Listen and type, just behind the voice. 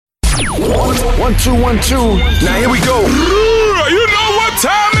One, two, 1, 2. Now here we go. You know what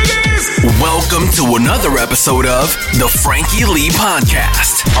time it is? Welcome to another episode of the Frankie Lee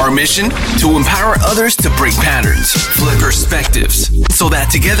Podcast. Our mission? To empower others to break patterns, flip perspectives, so that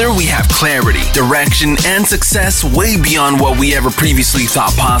together we have clarity, direction, and success way beyond what we ever previously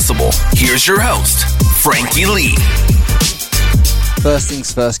thought possible. Here's your host, Frankie Lee. First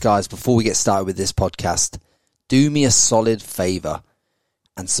things first, guys, before we get started with this podcast, do me a solid favor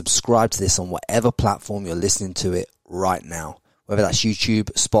and subscribe to this on whatever platform you're listening to it right now. Whether that's YouTube,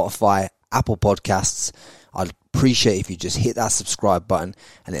 Spotify, Apple Podcasts, I'd appreciate if you just hit that subscribe button,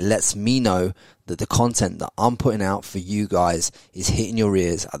 and it lets me know that the content that I'm putting out for you guys is hitting your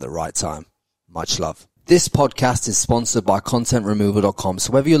ears at the right time. Much love. This podcast is sponsored by ContentRemoval.com.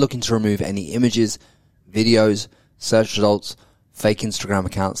 So whether you're looking to remove any images, videos, search results, fake Instagram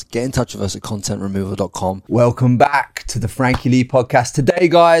accounts, get in touch with us at ContentRemoval.com. Welcome back to the Frankie Lee Podcast. Today,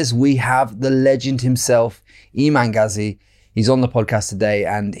 guys, we have the legend himself, Iman Gadzhi. He's on the podcast today,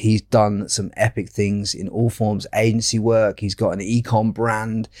 and he's done some epic things in all forms, agency work. He's got an e-com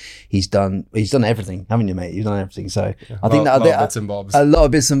brand. He's done everything, haven't you, mate? You've done everything. So yeah, I think that a lot of bits and bobs. A lot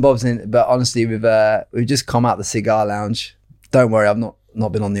of bits and bobs in. But honestly, we've just come out the cigar lounge. Don't worry, I've not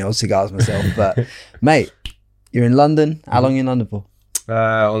been on the old cigars myself. But mate, you're in London. How long are you in London for?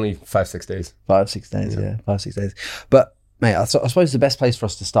 Only 5-6 days. 5-6 days, yeah. 5-6 days. But mate, I suppose the best place for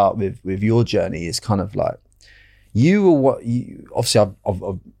us to start with your journey is kind of like, obviously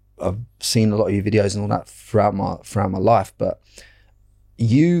I've seen a lot of your videos and all that throughout my life, but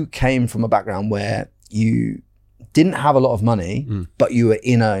you came from a background where you didn't have a lot of money, but you were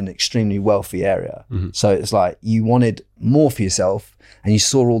in an extremely wealthy area. So it's like you wanted more for yourself, and you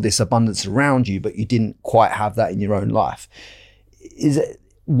saw all this abundance around you, but you didn't quite have that in your own life.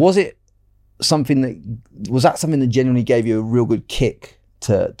 Was that something that genuinely gave you a real good kick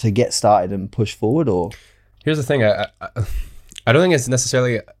to get started and push forward? Or here's the thing, I don't think it's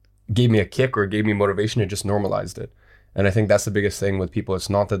necessarily gave me a kick or gave me motivation. It just normalized it. And I think that's the biggest thing with people.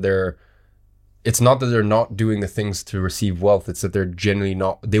 It's not that they're not doing the things to receive wealth. It's that they're generally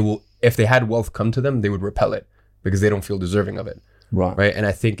not, if they had wealth come to them, they would repel it because they don't feel deserving of it. Right. And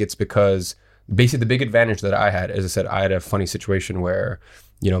I think it's because basically the big advantage that I had, as I said, I had a funny situation where,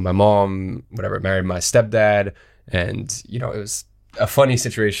 my mom, married my stepdad. And, it was a funny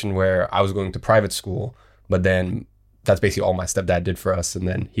situation where I was going to private school, but then that's basically all my stepdad did for us. And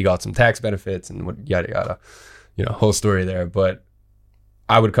then he got some tax benefits and yada, yada, whole story there. But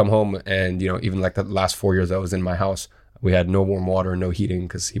I would come home and, even like the last 4 years I was in my house, we had no warm water, no heating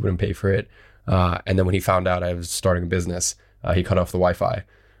because he wouldn't pay for it. And then when he found out I was starting a business, he cut off the Wi-Fi.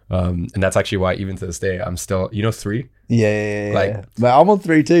 And that's actually why even to this day, I'm still, 3? Yeah. Well, I'm on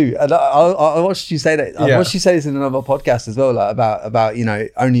 3 too. And I watched you say that. I watched you say this in another podcast as well, like about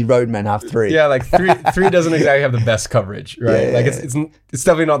only roadmen have 3. Yeah, like three doesn't exactly have the best coverage, right? Yeah, it's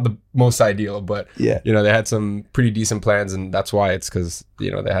definitely not the most ideal, but they had some pretty decent plans, and that's why it's because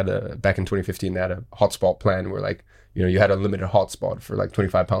they had back in 2015 they had a hotspot plan where like you had a limited hotspot for like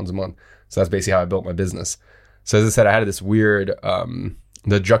 £25 a month. So that's basically how I built my business. So as I said, I had this weird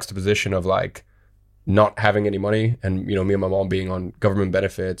the juxtaposition of like not having any money and, me and my mom being on government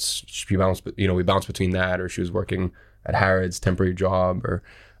benefits. We bounced between that, or she was working at Harrods, temporary job, or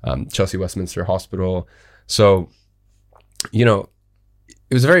Chelsea Westminster Hospital. So, it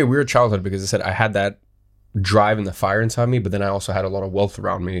was a very weird childhood because I said I had that drive and the fire inside me, but then I also had a lot of wealth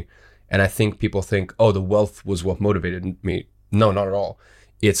around me. And I think people think, oh, the wealth was what motivated me. No, not at all.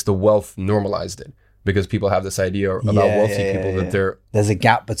 It's the wealth normalized it. Because people have this idea about wealthy people that there's a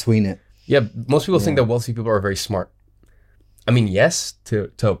gap between it. Yeah, most people think that wealthy people are very smart. I mean, yes,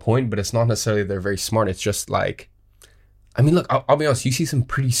 to a point, but it's not necessarily they're very smart. It's just like, look, I'll be honest, you see some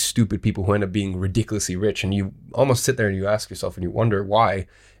pretty stupid people who end up being ridiculously rich, and you almost sit there and you ask yourself and you wonder why.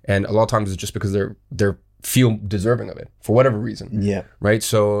 And a lot of times it's just because they're feel deserving of it for whatever reason. Yeah. Right.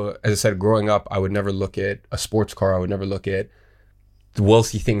 So as I said, growing up, I would never look at a sports car. I would never look at the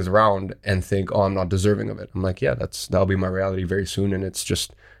wealthy things around and think, oh, I'm not deserving of it. I'm like, yeah, that'll be my reality very soon. And it's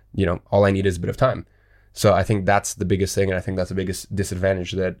just, all I need is a bit of time. So I think that's the biggest thing. And I think that's the biggest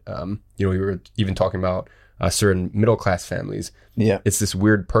disadvantage that, we were even talking about certain middle-class families. Yeah. It's this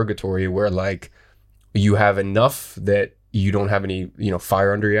weird purgatory where like you have enough that you don't have any,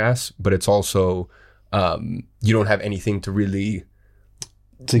 fire under your ass, but it's also, you don't have anything to really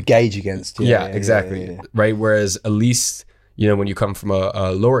to gauge against. Yeah, exactly. Yeah. Right. Whereas at least, when you come from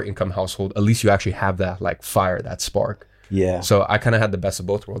a lower income household, at least you actually have that like fire, that spark. Yeah. So I kind of had the best of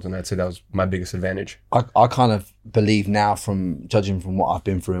both worlds, and I'd say that was my biggest advantage. I kind of believe now, from judging from what I've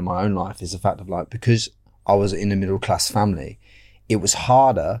been through in my own life, is the fact of like, because I was in a middle class family, it was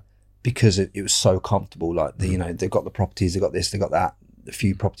harder because it was so comfortable. Like you know, they've got the properties, they've got this, they've got that, a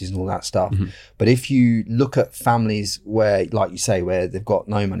few properties and all that stuff. But if you look at families where, like you say, where they've got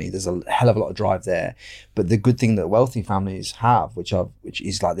no money, there's a hell of a lot of drive there. But the good thing that wealthy families have, which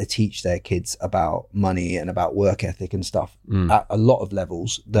is like they teach their kids about money and about work ethic and stuff at a lot of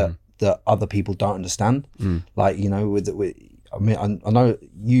levels that other people don't understand. Like, you know, I mean, I know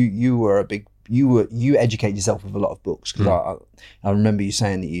you educate yourself with a lot of books, because I remember you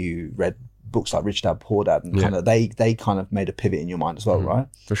saying that you read books like Rich Dad Poor Dad, and kind of they kind of made a pivot in your mind as well, right?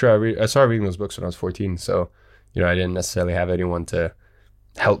 For sure. I started reading those books when I was 14, so you know, I didn't necessarily have anyone to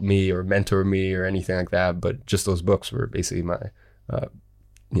help me or mentor me or anything like that, but just those books were basically my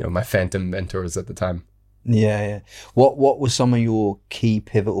my phantom mentors at the time. Yeah. What were some of your key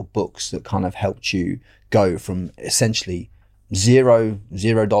pivotal books that kind of helped you go from essentially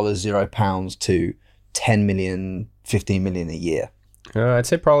 £0 to 10 million, 15 million a year? I'd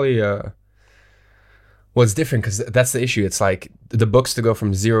say probably well, it's different because that's the issue. It's like the books to go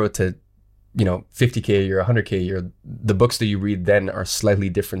from 0 to 50K a year, 100K a year, the books that you read then are slightly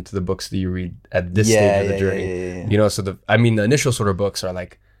different to the books that you read at this stage of the journey. You know, so the initial sort of books are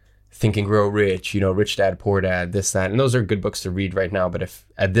like Think and Grow Rich, Rich Dad, Poor Dad, this, that, and those are good books to read right now. But if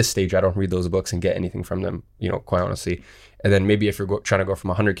at this stage I don't read those books and get anything from them, quite honestly. And then maybe if you're trying to go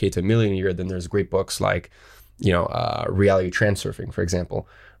from 100K to $1 million a year, then there's great books like, Reality Transurfing, for example,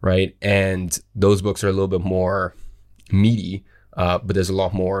 right? And those books are a little bit more meaty, but there's a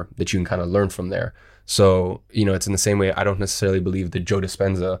lot more that you can kind of learn from there. So, it's in the same way, I don't necessarily believe that Joe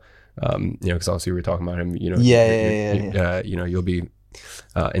Dispenza, because obviously we were talking about him, you'll be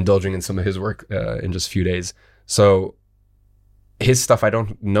indulging in some of his work in just a few days. So his stuff, I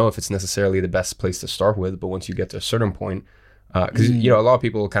don't know if it's necessarily the best place to start with, but once you get to a certain point, because, a lot of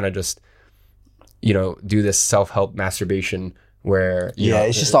people kind of just, do this self-help masturbation where,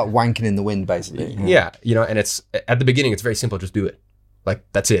 it's just like wanking in the wind, basically. Yeah. And it's at the beginning, it's very simple. Just do it. Like,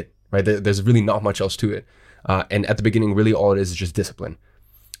 that's it, right? There's really not much else to it. And at the beginning, really all it is just discipline.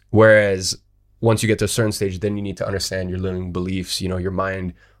 Whereas once you get to a certain stage, then you need to understand your limiting beliefs, your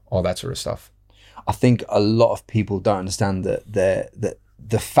mind, all that sort of stuff. I think a lot of people don't understand that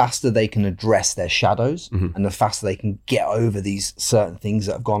the faster they can address their shadows and the faster they can get over these certain things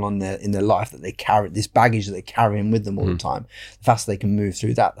that have gone on in their life, that they carry, this baggage that they're carrying with them all the time, the faster they can move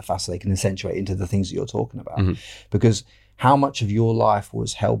through that, the faster they can accentuate into the things that you're talking about. Because how much of your life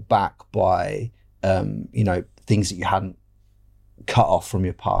was held back by, things that you hadn't cut off from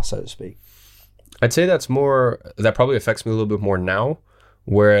your past, so to speak? I'd say that probably affects me a little bit more now.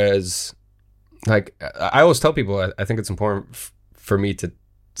 Whereas, like, I always tell people, I think it's important for me to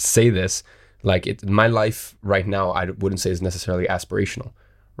say this, like, my life right now, I wouldn't say is necessarily aspirational,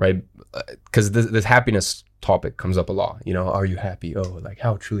 right? Because this happiness topic comes up a lot. Are you happy? Oh, like,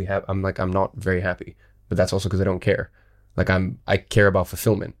 how truly happy? I'm like, I'm not very happy, but that's also because I don't care. Like, I care about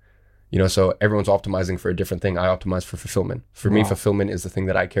fulfillment. So everyone's optimizing for a different thing. I optimize for fulfillment. For me, fulfillment is the thing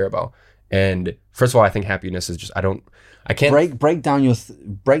that I care about. And first of all, I think happiness is just, I can't break down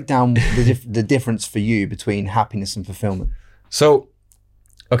the difference for you between happiness and fulfillment. So,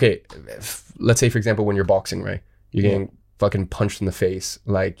 okay, let's say, for example, when you're boxing, right? You're getting fucking punched in the face,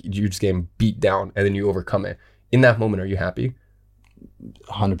 like you're just getting beat down, and then you overcome it. In that moment, are you happy?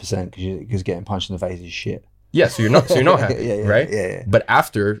 100%, because getting punched in the face is shit. Yeah, so you're not happy, right? Yeah. But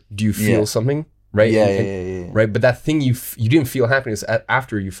after, do you feel something? Right? Yeah. Right? But that thing, you didn't feel happiness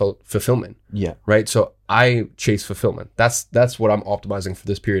after you felt fulfillment. Yeah. Right? So I chase fulfillment. That's what I'm optimizing for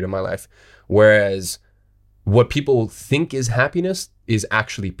this period of my life. Whereas what people think is happiness is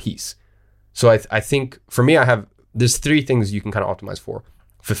actually peace. So I think for me, there's 3 things you can kind of optimize for: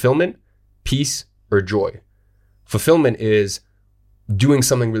 fulfillment, peace, or joy. Fulfillment is doing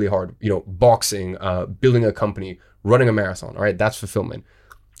something really hard, boxing, building a company, running a marathon. All right. That's fulfillment.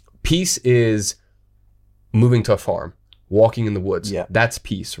 Peace is moving to a farm, walking in the woods. Yeah. That's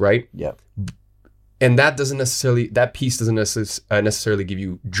peace, right? Yeah. And that peace doesn't necessarily give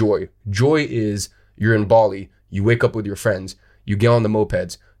you joy. Joy is, you're in Bali, you wake up with your friends, you get on the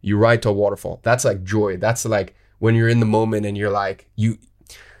mopeds, you ride to a waterfall. That's like joy. That's like when you're in the moment and you're like, you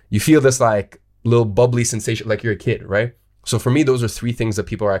feel this like little bubbly sensation, like you're a kid, right? So for me, those are 3 things that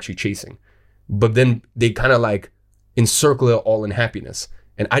people are actually chasing. But then they kind of like encircle it all in happiness.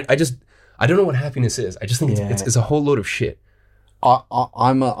 And I don't know what happiness is. I just think it's a whole load of shit.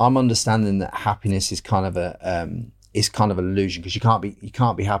 I'm understanding that happiness is kind of an illusion, because you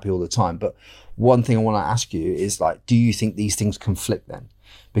can't be happy all the time. But one thing I want to ask you is, like, do you think these things conflict then?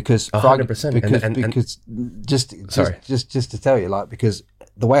 Because 100%. Just to tell you, like, because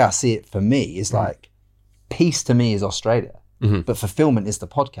the way I see it for me is like, peace to me is Australia. but fulfillment is the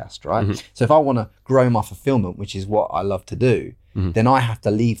podcast, right? So if I want to grow my fulfillment, which is what I love to do, then I have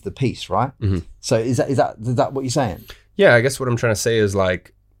to leave the peace, right? So is that what you're saying? Yeah, I guess what I'm trying to say is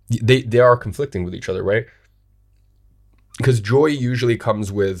like they are conflicting with each other, right? Because joy usually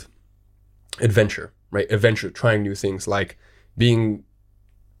comes with adventure, right? Adventure, trying new things, like being,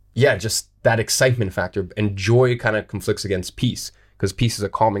 just that excitement factor. And joy kind of conflicts against peace, because peace is a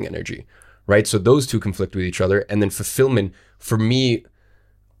calming energy, right? So those two conflict with each other. And then fulfillment, for me,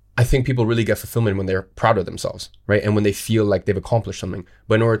 I think people really get fulfillment when they're proud of themselves, right? And when they feel like they've accomplished something.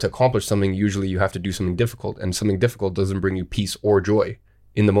 But in order to accomplish something, usually you have to do something difficult, and something difficult doesn't bring you peace or joy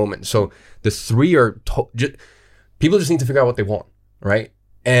in the moment. So the three are, people just need to figure out what they want, right?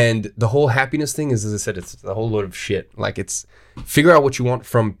 And the whole happiness thing is, as I said, it's a whole load of shit. Like, it's figure out what you want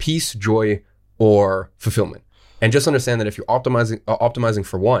from peace, joy, or fulfillment. And just understand that if you're optimizing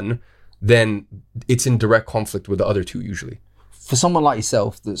for one, then it's in direct conflict with the other two usually. For someone like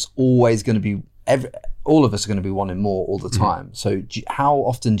yourself, that's always going to be, all of us are going to be wanting more all the time. So how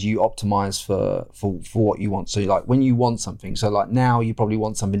often do you optimize for what you want? So like when you want something, so like now you probably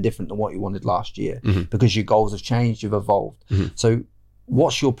want something different than what you wanted last year, because your goals have changed, you've evolved. So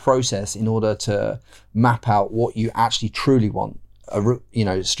what's your process in order to map out what you actually truly want?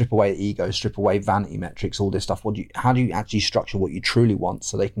 Strip away ego, strip away vanity metrics, all this stuff. How do you actually structure what you truly want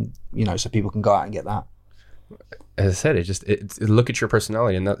so they can, so people can go out and get that? As I said, it look at your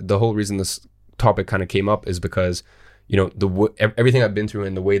personality, and the whole reason this topic kind of came up is because, everything I've been through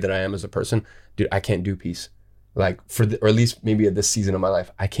and the way that I am as a person, dude, I can't do peace. Like or at least maybe at this season of my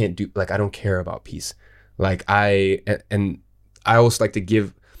life, I can't do, like, I don't care about peace. Like I always like to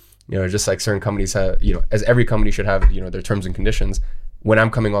give, just like certain companies have, as every company should have, their terms and conditions. When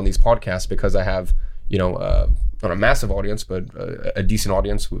I'm coming on these podcasts, because I have, not a massive audience, but a decent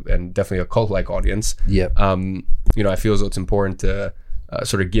audience, and definitely a cult-like audience. Yeah. I feel as though it's important to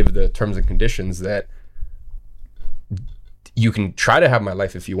sort of give the terms and conditions that you can try to have my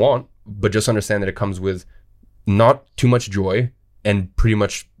life if you want, but just understand that it comes with not too much joy and pretty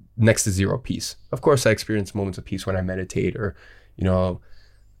much next to zero peace. Of course, I experience moments of peace when I meditate, or,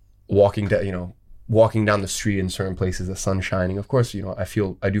 walking down the street in certain places, the sun shining. Of course,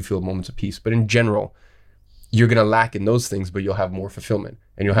 I do feel moments of peace, but in general, you're going to lack in those things, but you'll have more fulfillment,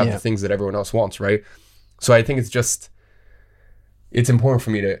 and you'll have the things that everyone else wants, right? So I think it's important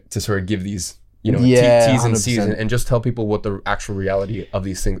for me to sort of give these, T's and 100%. C's, and just tell people what the actual reality of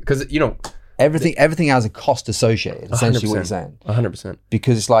these things, because, everything has a cost associated, essentially 100%, what you're saying. 100%.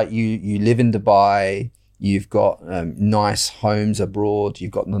 Because it's like you live in Dubai, you've got nice homes abroad,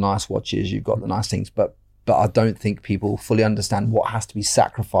 you've got the nice watches, you've got the nice things, but I don't think people fully understand what has to be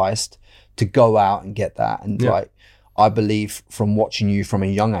sacrificed to go out and get that. And like, I believe from watching you from a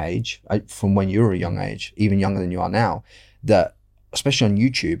young age, from when you were a young age, even younger than you are now, that especially on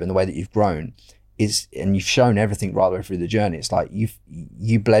YouTube and the way that you've grown and you've shown everything right the way through the journey. It's like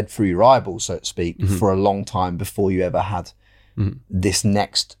you bled through your eyeballs, so to speak, for a long time before you ever had this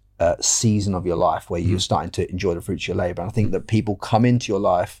next season of your life where you're starting to enjoy the fruits of your labor. And I think that people come into your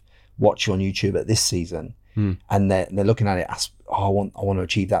life, watch you on YouTube at this season, and they're looking at it as, I want to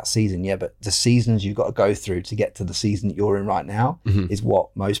achieve that season. Yeah, but the seasons you've got to go through to get to the season that you're in right now is what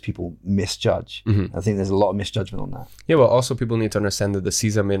most people misjudge. I think there's a lot of misjudgment on that. Yeah, well, also people need to understand that the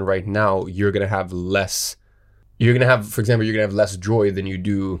season I'm in right now, you're going to have less, for example, you're going to have less joy than you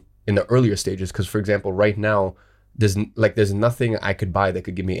do in the earlier stages. Because, for example, right now, there's nothing I could buy that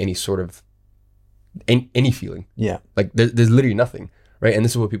could give me any sort of any feeling. Yeah. Like there's literally nothing, right? And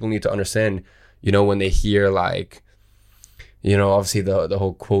this is what people need to understand, when they hear like, obviously the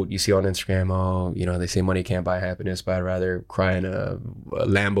whole quote you see on Instagram, they say money can't buy happiness, but I'd rather cry in a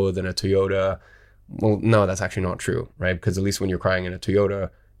Lambo than a Toyota. Well, no, that's actually not true, right? Because at least when you're crying in a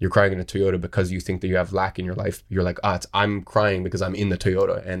Toyota, you're crying in a Toyota because you think that you have lack in your life. You're like, I'm crying because I'm in the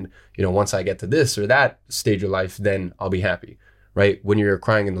Toyota. And, once I get to this or that stage of life, then I'll be happy, right? When you're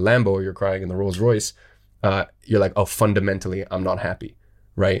crying in the Lambo or you're crying in the Rolls Royce, you're like, oh, fundamentally, I'm not happy,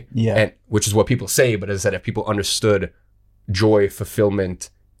 right? Yeah. And which is what people say. But as I said, if people understood joy, fulfillment,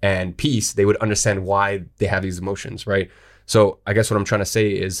 and peace, they would understand why they have these emotions, right? So I guess what I'm trying to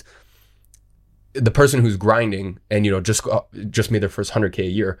say is the person who's grinding and, just made their first 100K a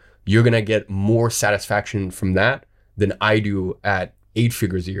year, you're going to get more satisfaction from that than I do at 8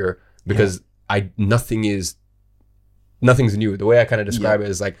 figures a year, because nothing's new. The way I kind of describe it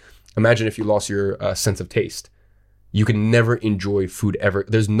is like, imagine if you lost your sense of taste. You can never enjoy food ever.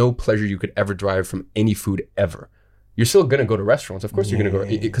 There's no pleasure you could ever derive from any food ever. You're still going to go to restaurants. Of course you're going to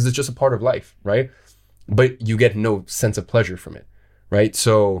go, because it's just a part of life, right? But you get no sense of pleasure from it, right?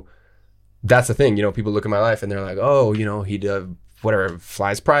 So that's the thing, people look at my life and they're like, oh, he whatever,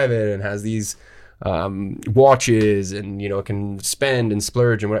 flies private and has these watches and, can spend and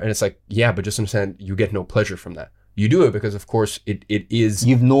splurge and whatever. And it's like, yeah, but just understand you get no pleasure from that. You do it because, of course, it is.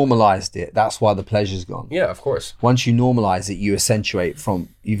 You've normalized it. That's why the pleasure's gone. Yeah, of course. Once you normalize it, you've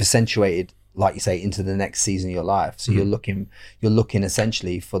accentuated, like you say, into the next season of your life. So you're looking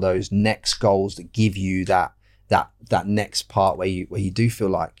essentially for those next goals that give you that next part where you do feel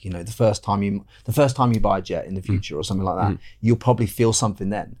like, the first time you buy a jet in the future or something like that, you'll probably feel something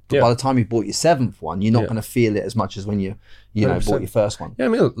then. But by the time you bought your 7th one, you're not going to feel it as much as when you bought your first one. Yeah, I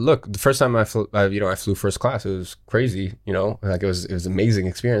mean, look, the first time I flew first class, it was crazy. Like it was an amazing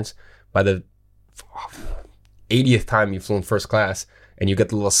experience. By the 80th time you've flown first class, and you get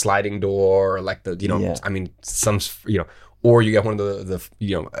the little sliding door, or like I mean, some or you get one of the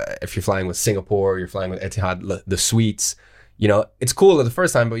if you're flying with Singapore, or you're flying with Etihad, the suites. It's cool the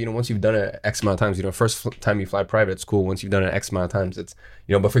first time, but once you've done it X amount of times, first time you fly private, it's cool. Once you've done it X amount of times, it's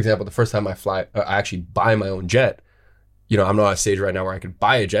But for example, the first time I actually buy my own jet. I'm not at a stage right now where I could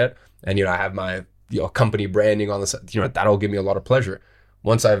buy a jet, and I have my company branding on this. That'll give me a lot of pleasure.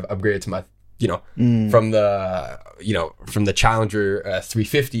 Once I've upgraded to my from the Challenger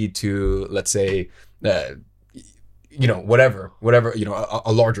 350 to, let's say, whatever,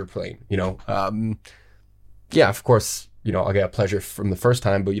 a larger plane, yeah, of course, I'll get a pleasure from the first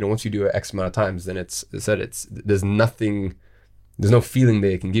time, but once you do it X amount of times, then there's no feeling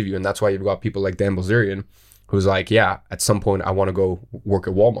they can give you. And that's why you've got people like Dan Bilzerian, who's like, yeah, at some point I want to go work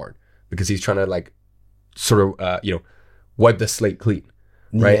at Walmart, because he's trying to like sort of wipe the slate clean.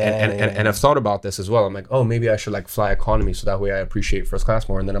 Right. And I've thought about this as well. I'm like, oh, maybe I should like fly economy so that way I appreciate first class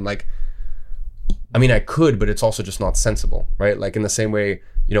more. And then I'm like, I mean, I could, but it's also just not sensible, right? Like in the same way,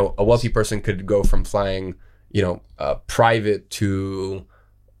 a wealthy person could go from flying, private to,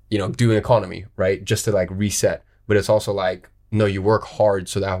 doing economy, right? Just to like reset. But it's also like, no, you work hard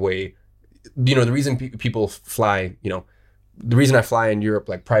so that way, the reason people fly, the reason I fly in Europe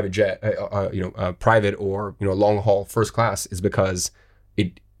like private jet, private or, long haul first class is because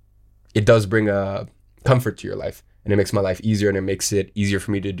it does bring a comfort to your life, and it makes my life easier, and it makes it easier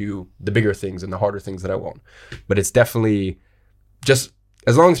for me to do the bigger things and the harder things that I want. But it's definitely just,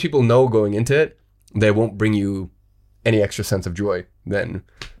 as long as people know going into it, they won't bring you any extra sense of joy, then,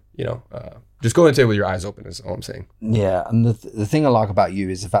 just go into it with your eyes open is all I'm saying. Yeah. And the thing I like about you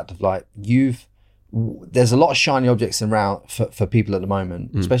is the fact of like, there's a lot of shiny objects around for people at the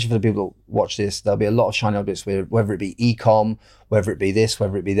moment, especially for the people that watch this. There'll be a lot of shiny objects, whether it be e-com, whether it be this,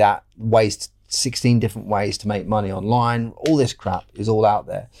 whether it be that, 16 different ways to make money online. All this crap is all out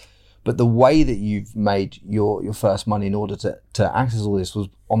there. But the way that you've made your first money in order to access all this was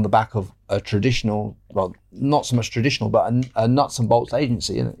on the back of a traditional, well, not so much traditional, but a nuts and bolts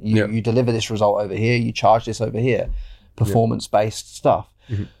agency. And you deliver this result over here, you charge this over here, performance-based stuff.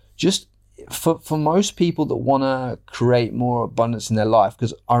 Mm-hmm. Just for most people that want to create more abundance in their life,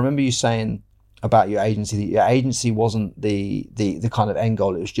 because I remember you saying about your agency that your agency wasn't the kind of end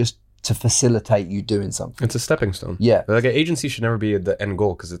goal. It was just to facilitate you doing something. It's a stepping stone. Yeah. Like an agency should never be the end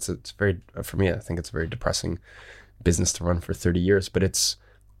goal, because it's very, for me, I think it's a very depressing business to run for 30 years, but it's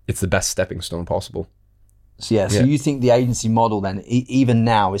the best stepping stone possible. So you think the agency model then, even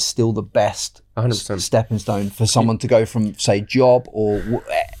now, is still the best 100%. Stepping stone for someone to go from, say, job or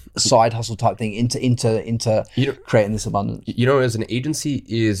side hustle type thing into creating this abundance? As an agency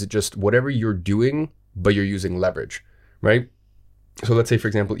is just whatever you're doing, but you're using leverage, right? So let's say, for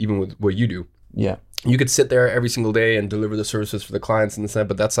example, even with what you do, you could sit there every single day and deliver the services for the clients and this and that,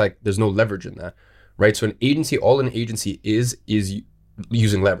 but that's like, there's no leverage in that, right? So all an agency is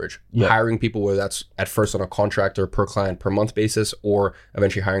using leverage, hiring people, whether that's at first on a contract or per client per month basis, or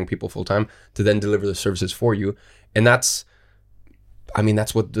eventually hiring people full time to then deliver the services for you. And that's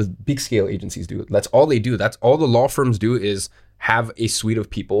what the big scale agencies do. That's all they do. That's all the law firms do, is have a suite of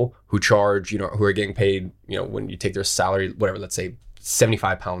people who charge, who are getting paid, when you take their salary, whatever, let's say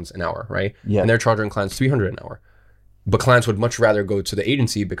 £75 an hour, right? Yeah. And they're charging clients $300 an hour. But clients would much rather go to the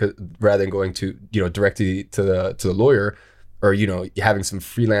agency rather than going to, directly to the lawyer, or, having some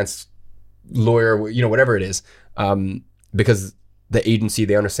freelance lawyer, whatever it is. Because the agency,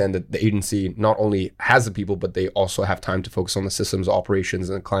 they understand that the agency not only has the people, but they also have time to focus on the systems, operations,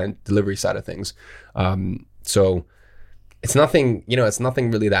 and the client delivery side of things. So it's nothing, it's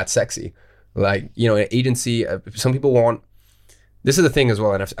nothing really that sexy. Like, an agency, some people want, this is the thing as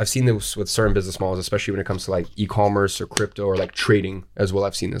well, and I've seen this with certain business models, especially when it comes to like e-commerce or crypto or like trading as well.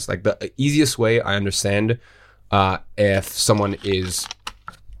 I've seen this. Like the easiest way I understand if someone is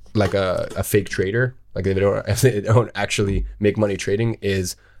like a fake trader, like if they don't actually make money trading,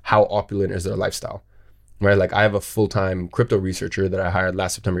 is how opulent is their lifestyle, right? Like I have a full-time crypto researcher that I hired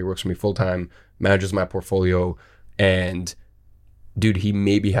last September. He works for me full-time, manages my portfolio, and dude, he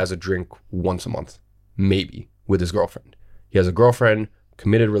maybe has a drink once a month, maybe, with his girlfriend. He has a girlfriend,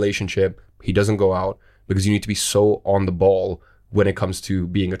 committed relationship. He doesn't go out because you need to be so on the ball when it comes to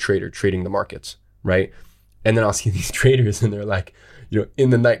being a trader, trading the markets, right? And then I'll see these traders and they're like, in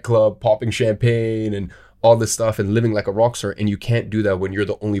the nightclub, popping champagne and all this stuff and living like a rock star. And you can't do that when you're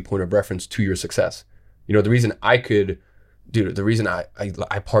the only point of reference to your success. The reason I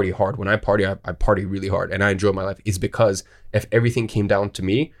party hard. When I party really hard and I enjoy my life is because if everything came down to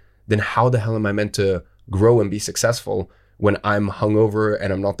me, then how the hell am I meant to grow and be successful when I'm hungover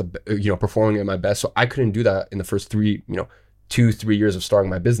and I'm not performing at my best? So I couldn't do that in the first 3 years of starting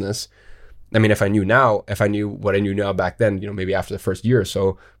my business. I mean, if I knew what I knew now back then, maybe after the first year or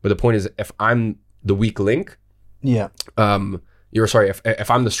so. But the point is, if I'm the weak link, if I'm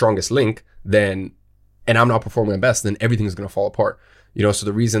the strongest link, then, and I'm not performing my best, then everything is going to fall apart. So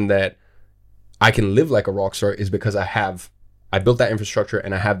the reason that I can live like a rock star is because I built that infrastructure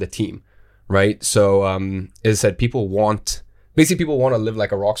and I have the team, right? So as I said, people want to live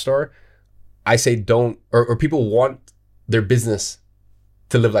like a rock star. I say don't, or people want their business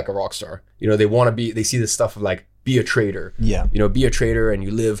to live like a rock star. They see this stuff of like, be a trader. Yeah. Be a trader and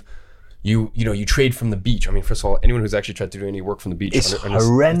you live, you trade from the beach. I mean, first of all, anyone who's actually tried to do any work from the beach, it's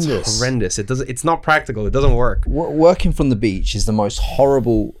horrendous. It's horrendous. It's not practical. It doesn't work. Working from the beach is the most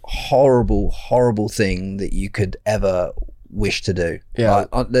horrible thing that you could ever wish to do. Yeah.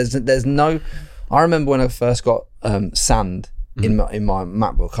 There's no, I remember when I first got sand in my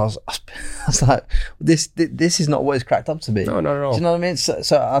MacBook, I was like, this is not what it's cracked up to be. No, not at all. Do you know what I mean? So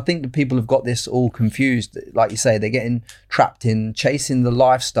I think that people have got this all confused. Like you say, they're getting trapped in chasing the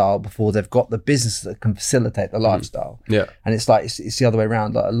lifestyle before they've got the business that can facilitate the lifestyle. Yeah. And it's like it's the other way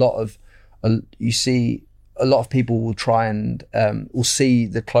around. Like you see a lot of people will try and will see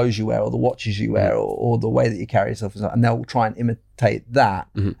the clothes you wear or the watches you wear or the way that you carry yourself, and they'll try and imitate that,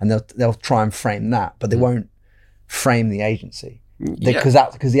 and they'll try and frame that, but they won't frame the agency because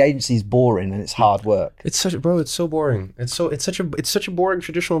the agency is boring and it's hard work. It's so boring. It's such a boring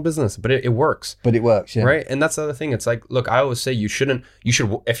traditional business, but it works. But it works, yeah. Right. And that's the other thing. It's like, look, I always say you should,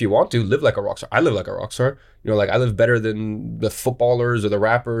 if you want to, live like a rock star. I live like a rock star. Like I live better than the footballers or the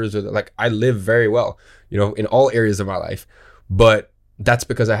rappers I live very well, in all areas of my life. But that's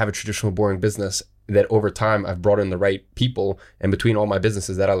because I have a traditional boring business that over time I've brought in the right people, and between all my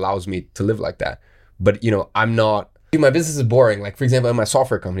businesses that allows me to live like that. But, I'm not, my business is boring. Like, for example, in my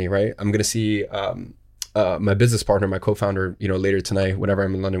software company, right? I'm going to see my business partner, my co-founder, later tonight, whenever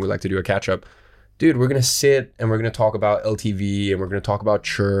I'm in London, we like to do a catch up. Dude, we're going to sit and we're going to talk about LTV and we're going to talk about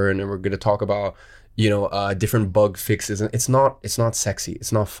churn and we're going to talk about, different bug fixes. And it's not sexy.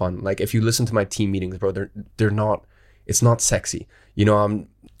 It's not fun. Like, if you listen to my team meetings, bro, it's not sexy.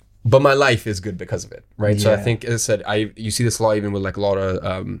 But my life is good because of it, right? Yeah. So I think, as I said, you see this a lot even with like a lot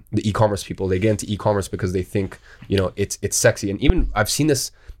of the e-commerce people. They get into e-commerce because they think, it's sexy. And even I see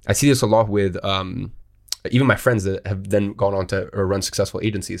this a lot with even my friends that have then gone on to or run successful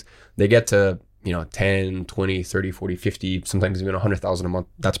agencies. They get to 10, 20, 30, 40, 50, sometimes even 100,000 a month.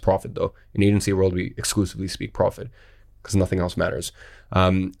 That's profit though. In agency world, we exclusively speak profit because nothing else matters.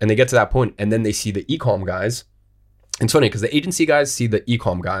 And they get to that point and then they see the e-com guys. It's funny because the agency guys see the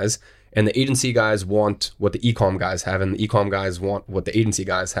e-com guys and the agency guys want what the e-com guys have and the e-com guys want what the agency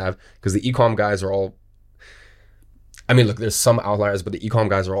guys have because the e-com guys are all, I mean, look, there's some outliers, but the e-com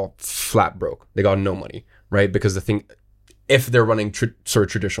guys are all flat broke. They got no money, right? Because the thing, if they're running sort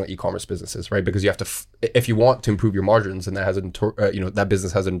of traditional e-commerce businesses, right? Because you have to, if you want to improve your margins and that has that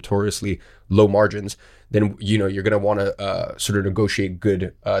business has a notoriously low margins, then, you're going to want to sort of negotiate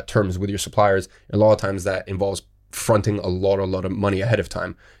good terms with your suppliers. And a lot of times that involves fronting a lot of money ahead of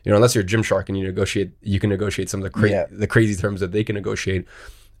time, unless you're a Gymshark and you can negotiate some of the crazy terms that they can negotiate.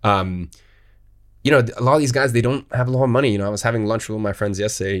 A lot of these guys, they don't have a lot of money. I was having lunch with one of my friends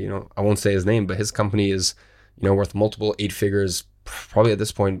yesterday, I won't say his name, but his company is, worth multiple 8 figures, probably at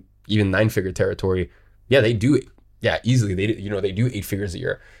this point, even 9-figure territory. Yeah, they do it. Yeah, easily. They do 8 figures a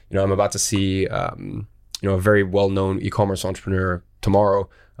year. I'm about to see, a very well-known e-commerce entrepreneur tomorrow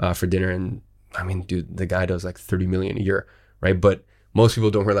for dinner. And I mean, dude, the guy does like 30 million a year, right? But most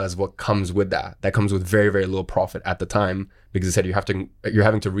people don't realize what comes with that. That comes with very, very little profit at the time because I said you're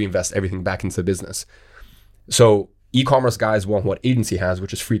having to reinvest everything back into the business. So e-commerce guys want what agency has,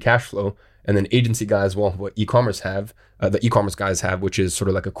 which is free cash flow, and then agency guys want what the e-commerce guys have, which is sort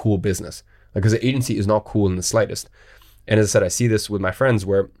of like a cool business. Because the agency is not cool in the slightest. And as I said, I see this with my friends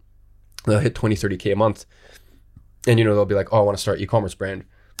where they'll hit 20, 30K a month, and they'll be like, oh, I want to start e-commerce brand.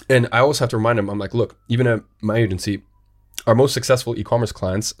 And I always have to remind them, I'm like, look, even at my agency, our most successful e-commerce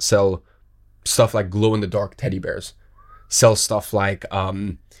clients sell stuff like glow-in-the-dark teddy bears, sell stuff like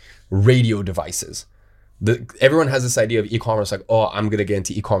radio devices. Everyone has this idea of e-commerce like, oh, I'm going to get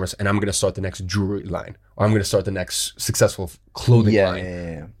into e-commerce and I'm going to start the next jewelry line, or I'm going to start the next successful clothing line.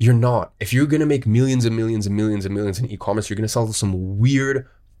 Yeah. You're not. If you're going to make millions and millions and millions and millions in e-commerce, you're going to sell some weird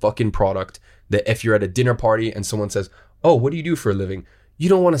fucking product that if you're at a dinner party and someone says, oh, what do you do for a living? You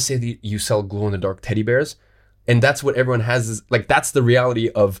don't want to say that you sell glow-in-the-dark teddy bears. And that's what everyone has is like, that's the reality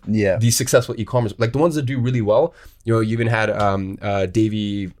of these successful e-commerce. Like the ones that do really well, you know, you even had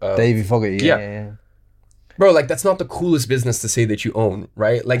Davey Fogarty. Yeah. Bro, like that's not the coolest business to say that you own,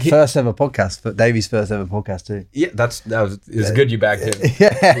 right? Like first ever podcast, but Davey's first ever podcast too. Yeah, it's good you backed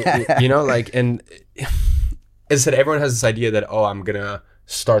him. You know, like, and as I said, everyone has this idea that, oh, I'm gonna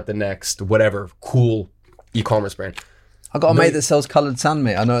start the next whatever cool e-commerce brand. I got a mate that sells coloured sand,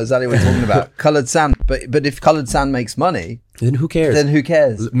 mate. I know exactly what you're talking about. Coloured sand, but if coloured sand makes money, then who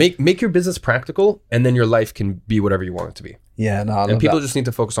cares? Make your business practical, and then your life can be whatever you want it to be. Yeah, no, I love and people just need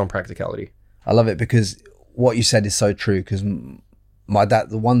to focus on practicality. I love it because what you said is so true. Because my dad,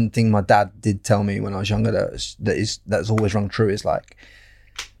 the one thing my dad did tell me when I was younger that's always rung true is like,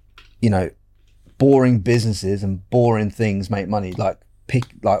 you know, boring businesses and boring things make money. Like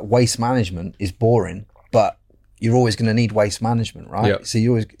waste management is boring, but you're always going to need waste management, right?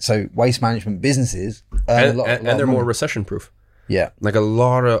 Yep. So waste management businesses earn a lot they're of more money. recession proof. Yeah, like a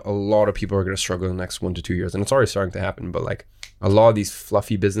lot of people are going to struggle in the next 1 to 2 years, and it's already starting to happen. But like a lot of these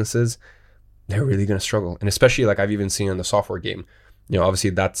fluffy businesses, they're really going to struggle, and especially like I've even seen in the software game. You know, obviously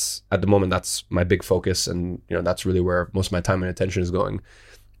that's at the moment that's my big focus, and you know that's really where most of my time and attention is going.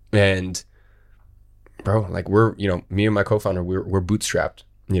 And bro, like we're, you know, me and my co-founder, we're bootstrapped.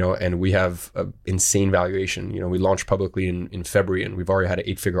 You know, and we have an insane valuation. You know, we launched publicly in February, and we've already had an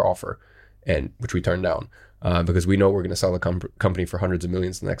 8-figure offer, and which we turned down because we know we're going to sell the company for hundreds of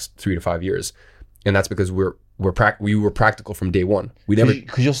millions in the next 3 to 5 years, and that's because we were practical from day one. We never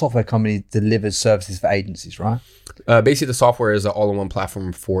because your software company delivers services for agencies, right? Basically, the software is an all-in-one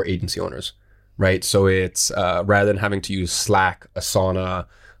platform for agency owners, right? So it's rather than having to use Slack, Asana,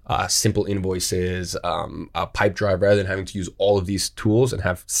 simple invoices, a pipe drive, rather than having to use all of these tools and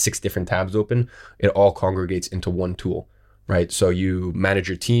have 6 different tabs open, it all congregates into one tool, right? So you manage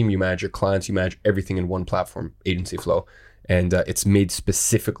your team, you manage your clients, you manage everything in one platform, Agency Flow. And it's made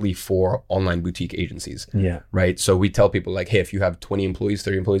specifically for online boutique agencies, right? So we tell people like, hey, if you have 20 employees,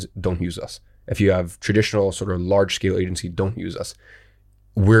 30 employees, don't use us. If you have traditional sort of large scale agency, don't use us.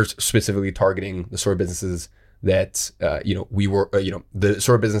 We're specifically targeting the sort of businesses that, the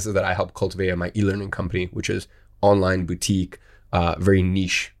sort of businesses that I help cultivate at my e-learning company, which is online boutique, very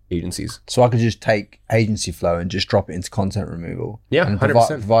niche agencies. So I could just take Agency Flow and just drop it into content removal. Yeah, and 100%.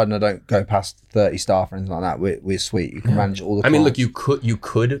 Providing I don't go past 30 staff or anything like that, we're sweet. You can manage all the clients. I mean, look, you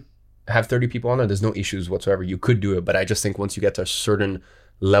could have 30 people on there. There's no issues whatsoever. You could do it, but I just think once you get to a certain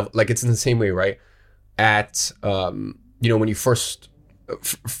level, like it's in the same way, right? At, when you first...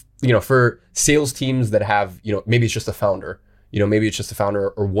 for sales teams that have, maybe it's just a founder,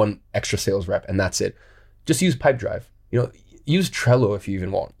 or one extra sales rep and that's it. Just use Pipedrive, use Trello if you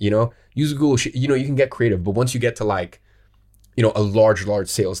even want, use Google, you can get creative. But once you get to like, a large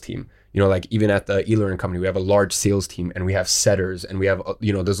sales team, like even at the e-learning company, we have a large sales team and we have setters and we have,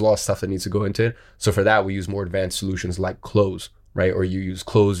 there's a lot of stuff that needs to go into it. So for that, we use more advanced solutions like Close, right? Or you use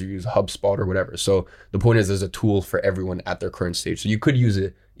Close, or you use HubSpot or whatever. So the point is there's a tool for everyone at their current stage. So you could use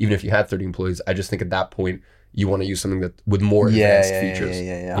it even if you had 30 employees. I just think at that point, you want to use something that with more advanced features.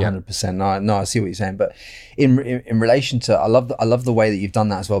 Yeah, 100%. No, I see what you're saying. But in relation to, I love the way that you've done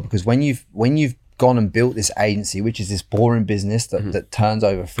that as well, because when you've gone and built this agency, which is this boring business that turns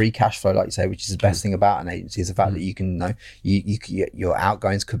over free cash flow, like you say, which is the best thing about an agency, is the fact that you can your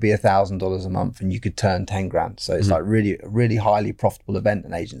outgoings could be $1,000 a month and you could turn 10 grand. So it's like really highly profitable event,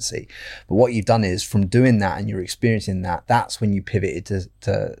 an agency. But what you've done is, from doing that and you're experiencing that, that's when you pivoted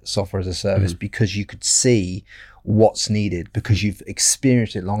to software as a service, because you could see what's needed, because you've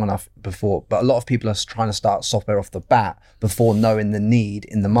experienced it long enough before. But a lot of people are trying to start software off the bat before knowing the need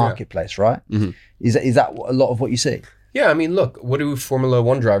in the marketplace, right? Is that a lot of what you see? Yeah, I mean, look, what do Formula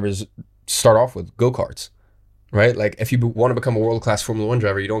One drivers start off with? Go-karts, right? Like if you want to become a world-class Formula One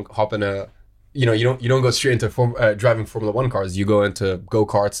driver, you don't hop in you don't go straight into driving Formula One cars. You go into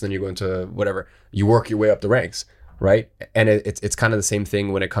go-karts, then you go into whatever. You work your way up the ranks, right? And it's kind of the same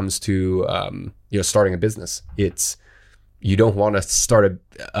thing when it comes to starting a business. You don't want to start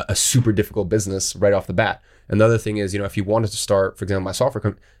a super difficult business right off the bat. Another thing is, if you wanted to start, for example, my software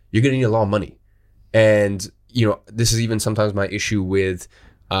company, you're going to need a lot of money. And this is even sometimes my issue with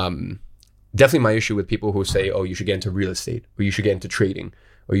definitely my issue with people who say, oh, you should get into real estate, or you should get into trading,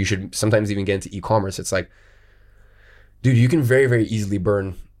 or you should sometimes even get into e-commerce. It's like, dude, you can very, very easily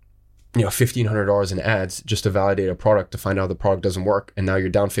burn, $1,500 in ads just to validate a product, to find out the product doesn't work. And now you're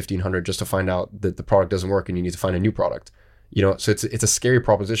down $1,500 just to find out that the product doesn't work and you need to find a new product. So it's a scary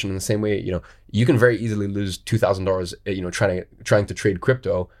proposition. In the same way, you can very easily lose $2,000, trying to trade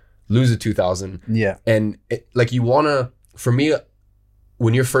crypto, lose the 2,000. Yeah. And for me,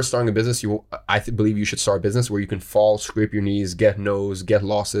 when you're first starting a business, believe you should start a business where you can fall, scrape your knees, get no's, get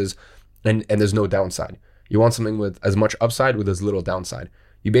losses, and there's no downside. You want something with as much upside with as little downside.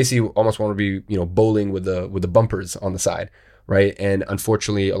 You basically almost want to be, bowling with the bumpers on the side, right? And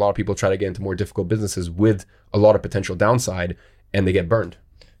unfortunately, a lot of people try to get into more difficult businesses with a lot of potential downside, and they get burned.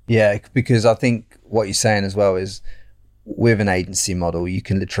 Yeah, because I think what you're saying as well is, with an agency model, you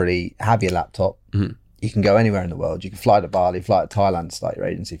can literally have your laptop. Mm-hmm. You can go anywhere in the world. You can fly to Bali, fly to Thailand to start your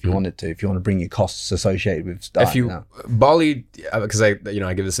agency if you wanted to. If you want to bring your costs associated with starting Bali, because I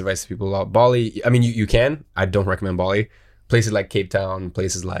give this advice to people a lot. Bali, I mean, you can. I don't recommend Bali. Places like Cape Town,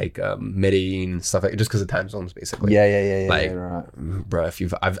 places like Medellin, stuff like, just because of time zones, basically. Yeah. Like, right. Bro,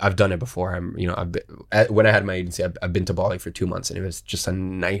 I've done it before. When I had my agency, I've been to Bali for 2 months, and it was just a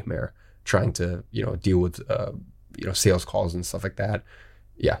nightmare trying to deal with sales calls and stuff like that.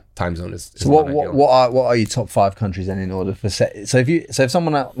 Yeah, time zone is so what are your top 5 countries then, in order for so if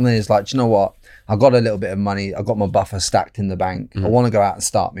someone out there is like, do you know what, I got a little bit of money, I got my buffer stacked in the bank, I want to go out and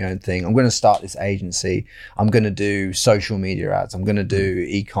start my own thing, I'm going to start this agency, I'm going to do social media ads, I'm going to do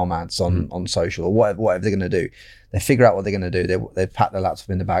e-com ads on social, or whatever they're going to do. They figure out what they're going to do, they pack their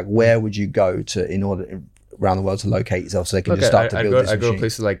laptop in the bag. Where would you go to in order around the world to locate yourself so they can just start to build this machine? I'd go to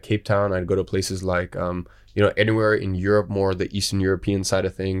places like Cape Town. I'd go to places like anywhere in Europe, more the Eastern European side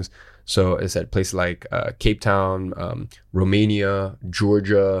of things. So as I said, places like Cape Town, Romania,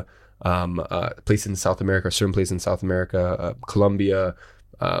 Georgia, places in South America, certain places in South America, Colombia,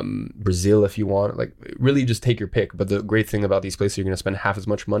 Brazil, if you want. Like, really just take your pick. But the great thing about these places, you're going to spend half as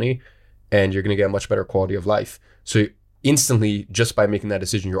much money and you're going to get a much better quality of life. So instantly, just by making that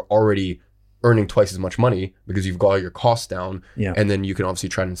decision, you're already earning twice as much money because you've got all your costs down, and then you can obviously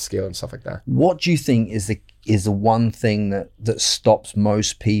try and scale and stuff like that. What do you think is the one thing that stops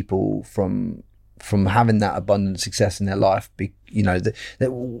most people from having that abundant success in their life?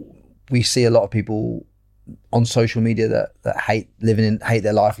 That we see a lot of people on social media that hate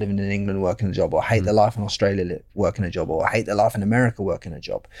their life living in England working a job, or hate their life in Australia working a job, or hate their life in America working a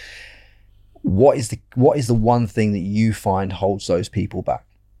job. What is the one thing that you find holds those people back?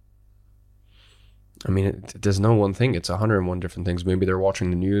 I mean, there's no one thing. It's 101 different things. Maybe they're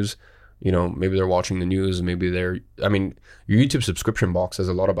watching the news, maybe they're watching the news. Maybe your YouTube subscription box says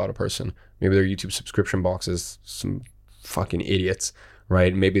a lot about a person. Maybe their YouTube subscription box is some fucking idiots,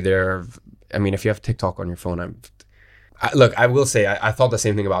 right? Maybe if you have TikTok on your phone, I will say, I thought the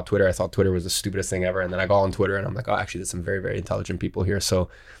same thing about Twitter. I thought Twitter was the stupidest thing ever. And then I got on Twitter and I'm like, oh, actually, there's some very, very intelligent people here. So,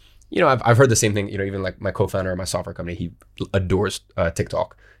 I've heard the same thing, even like my co-founder of my software company, he adores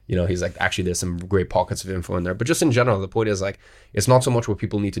TikTok. He's like, actually, there's some great pockets of info in there. But just in general, the point is like, it's not so much what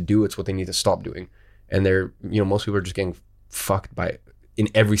people need to do, it's what they need to stop doing. And most people are just getting fucked in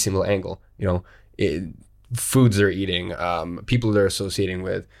every single angle. Foods they're eating, people they're associating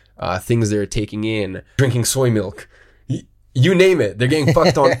with, things they're taking in, drinking soy milk. You name it, they're getting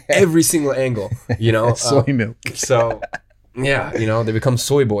fucked on every single angle. Soy milk. So. Yeah, they become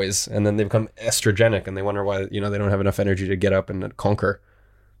soy boys, and then they become estrogenic, and they wonder why they don't have enough energy to get up and conquer.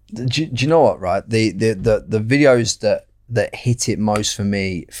 Do you know what? Right, the videos that hit it most for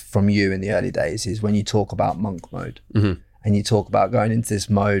me from you in the early days is when you talk about monk mode, and you talk about going into this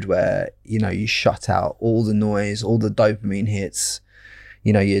mode where you shut out all the noise, all the dopamine hits,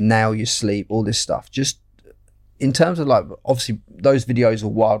 you nail your sleep, all this stuff. Just in terms of like, obviously those videos were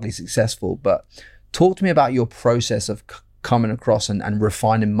wildly successful, but talk to me about your process of coming across and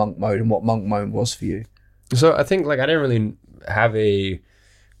refining monk mode and what monk mode was for you. So I think I didn't really have a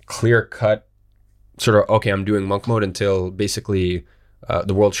clear cut sort of, okay, I'm doing monk mode until basically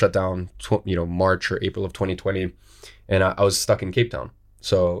the world shut down, March or April of 2020. And I was stuck in Cape Town.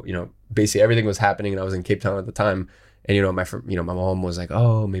 So, basically everything was happening and I was in Cape Town at the time. And, my mom was like,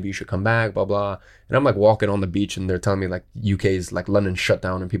 oh, maybe you should come back, blah, blah. And I'm like walking on the beach and they're telling me like UK's like London shut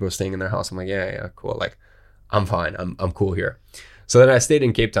down and people are staying in their house. I'm like, yeah, cool. Like, I'm fine. I'm cool here. So then I stayed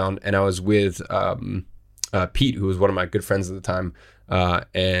in Cape Town and I was with Pete, who was one of my good friends at the time.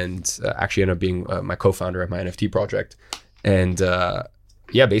 And actually ended up being my co-founder of my NFT project. And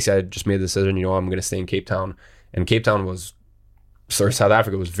basically I just made the decision, I'm going to stay in Cape Town. And Cape Town South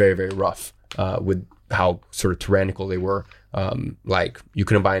Africa was very, very rough with how sort of tyrannical they were. Like you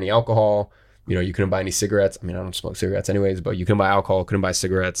couldn't buy any alcohol, you couldn't buy any cigarettes. I mean, I don't smoke cigarettes anyways, but you couldn't buy alcohol, couldn't buy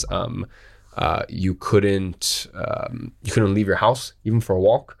cigarettes. You couldn't leave your house even for a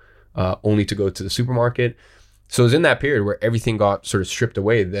walk, only to go to the supermarket. So it was in that period where everything got sort of stripped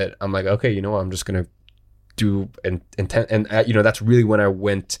away that I'm like, okay, I'm just going to do that's really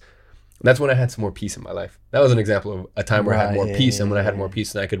when that's when I had some more peace in my life. That was an example of a time where I had more peace. And when I had more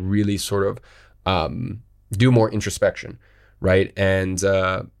peace, then I could really sort of do more introspection. Right. And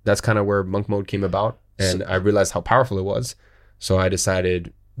that's kind of where monk mode came about. And I realized how powerful it was. So I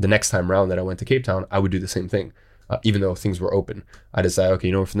decided the next time around that I went to Cape Town, I would do the same thing. Even though things were open, I decided,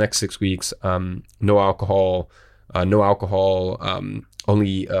 okay, for the next 6 weeks, no alcohol,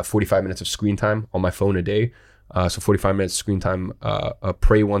 only 45 minutes of screen time on my phone a day. So 45 minutes screen time,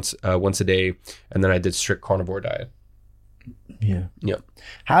 pray once a day. And then I did strict carnivore diet. Yeah. Yeah.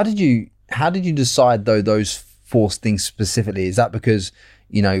 How did you decide though those 4 things specifically? Is that because,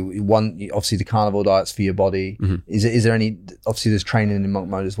 one, obviously the carnivore diet's for your body. Mm-hmm. Is there any, obviously there's training in monk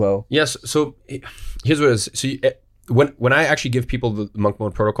mode as well? Yes. So here's what it is. So when I actually give people the monk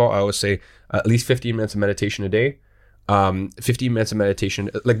mode protocol, I always say at least 15 minutes of meditation a day. 15 minutes of meditation.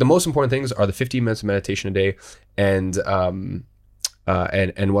 Like the most important things are the 15 minutes of meditation a day and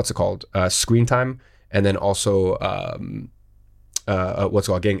what's it called? Screen time. And then also,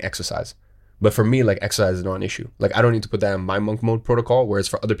 getting exercise. But for me, like exercise is not an issue. Like I don't need to put that in my monk mode protocol, whereas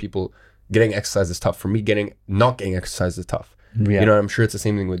for other people, getting exercise is tough. For me, not getting exercise is tough. Yeah. I'm sure it's the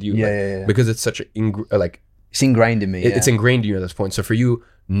same thing with you. Yeah. Because it's such it's ingrained in me. It's ingrained in you at this point. So for you,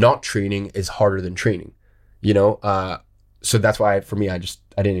 not training is harder than training. So that's why for me, I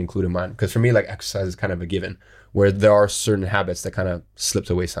didn't include in mine. Because for me, like exercise is kind of a given, where there are certain habits that kind of slip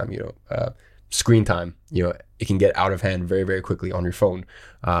to wayside. Screen time, it can get out of hand very, very quickly on your phone.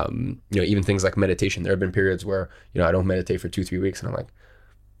 Even things like meditation. There have been periods where, I don't meditate for 2-3 weeks and I'm like,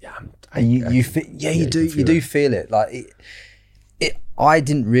 you do feel it. Like I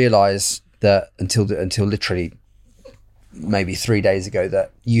didn't realize that until literally maybe 3 days ago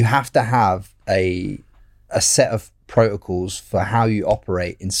that you have to have a set of protocols for how you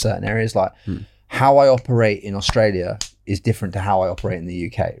operate in certain areas. Like how I operate in Australia is different to how I operate in the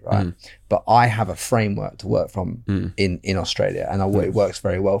UK, right? But I have a framework to work from in Australia, and it works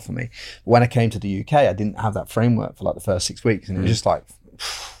very well for me. When I came to the UK, I didn't have that framework for like the first 6 weeks, and it was just like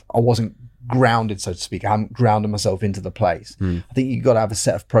I wasn't grounded, so to speak. I haven't grounded myself into the place. I think you've got to have a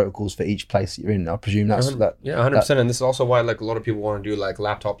set of protocols for each place that you're in. I presume that's that. Yeah, 100%. And this is also why like a lot of people want to do like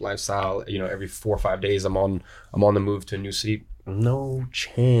laptop lifestyle. Every 4 or 5 days I'm on the move to a new city. No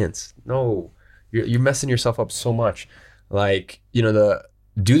chance. No, you're messing yourself up so much. Like, do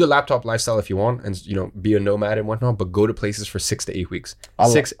the laptop lifestyle if you want and, be a nomad and whatnot, but go to places for 6 to 8 weeks.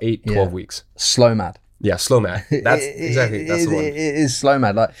 6, 8, 12 weeks. Slow mad. Yeah, slow mad. That's the one. It is slow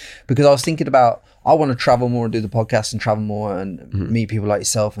mad. Like, because I was thinking about, I want to travel more and do the podcast and travel more and meet people like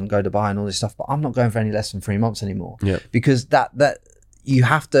yourself and go to Dubai and all this stuff, but I'm not going for any less than 3 months anymore. Yeah. Because that you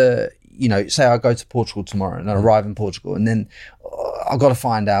have to, say I go to Portugal tomorrow and I arrive in Portugal and then I've got to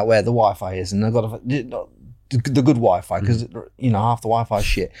find out where the Wi-Fi is and I've got to... the good Wi-Fi, because half the Wi-Fi is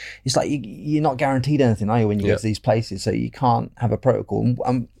shit. It's like you're not guaranteed anything, are you, when you go to these places? So you can't have a protocol.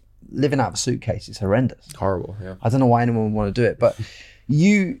 I'm living out of a suitcase. It's horrendous. Horrible. Yeah. I don't know why anyone would want to do it, but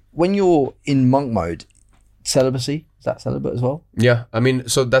when you're in monk mode, celibacy, is that celibate as well? Yeah, I mean,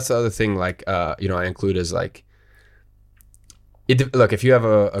 so that's the other thing. Like, I include is like, look, if you have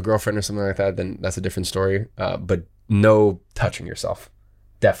a girlfriend or something like that, then that's a different story. But no touching yourself.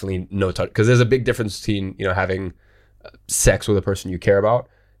 Definitely no touch, because there's a big difference between having sex with a person you care about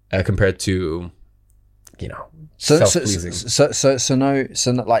compared to self-pleasing. So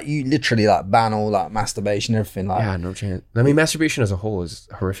no, like you literally like ban all like masturbation, everything like. Yeah, no chance. I mean, masturbation as a whole is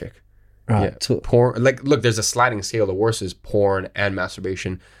horrific. Right. Yeah. Porn, like, look, there's a sliding scale. The worst is porn and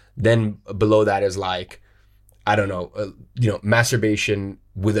masturbation. Then below that is like, I don't know, masturbation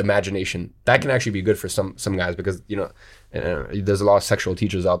with imagination. That can actually be good for some guys, because there's a lot of sexual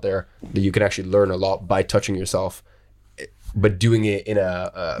teachers out there that you can actually learn a lot by touching yourself, but doing it in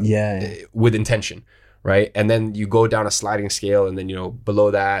with intention, right? And then you go down a sliding scale, and then below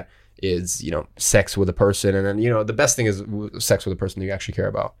that is sex with a person, and then the best thing is sex with a person that you actually care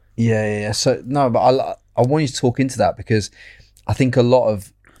about. Yeah. So no, but I want you to talk into that, because I think a lot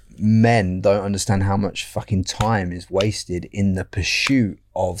of men don't understand how much fucking time is wasted in the pursuit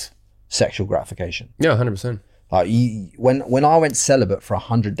of sexual gratification. Yeah, 100%. Like when I went celibate for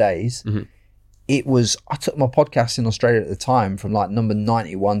 100 days, it was, I took my podcast in Australia at the time from like number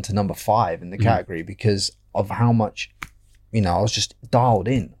 91 to number 5 in the category, because of how much I was just dialed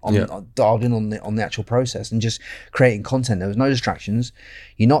in on the actual process and just creating content. There was no distractions.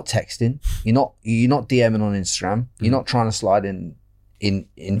 You're not texting. You're not DMing on Instagram. You're not trying to slide in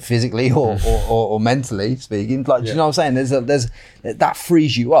physically or mentally speaking. Like, do you know what I'm saying? There's that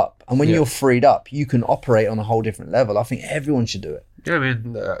frees you up, and when you're freed up, you can operate on a whole different level. I think everyone should do it. Yeah, I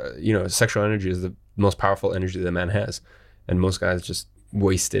mean, sexual energy is the most powerful energy that man has, and most guys just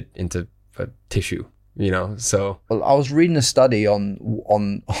waste it into tissue. So well, I was reading a study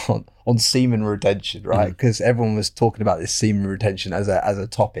on semen retention, right? Because everyone was talking about this semen retention as a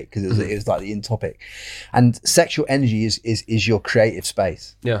topic, because it was like the in topic, and sexual energy is your creative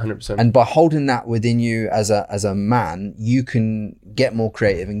space. Yeah, 100%. And by holding that within you as a man, you can get more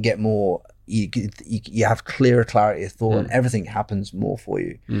creative and get more. You have clearer clarity of thought, and everything happens more for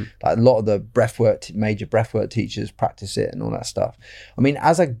you. Like a lot of the major breathwork teachers practice it and all that stuff. I mean,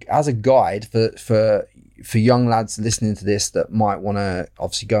 as a guide for young lads listening to this that might want to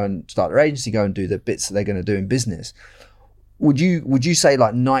obviously go and start their agency, go and do the bits that they're going to do in business, would you say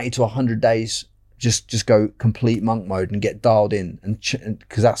like 90 to 100 days just go complete monk mode and get dialed in, and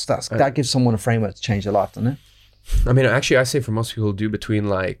because that gives someone a framework to change their life, doesn't it? I mean, actually, I say for most people, do between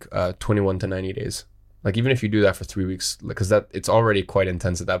like 21 to 90 days. Like, even if you do that for 3 weeks, because it's already quite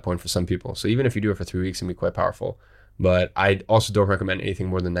intense at that point for some people. So even if you do it for 3 weeks, it can be quite powerful. But I also don't recommend anything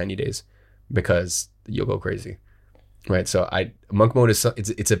more than 90 days because you'll go crazy, right? So monk mode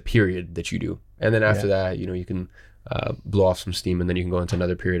it's a period that you do, and then after that, you can blow off some steam, and then you can go into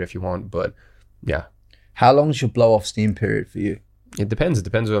another period if you want. But yeah, how long is your blow off steam period for you? It depends. It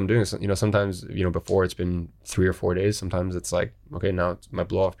depends what I'm doing. So, sometimes, before it's been 3 or 4 days. Sometimes it's like, okay, now my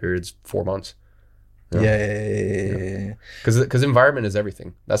blow off period's 4 months. Yeah. Because environment is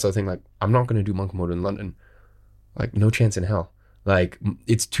everything. That's the thing. Like, I'm not going to do monk mode in London. Like, no chance in hell. Like,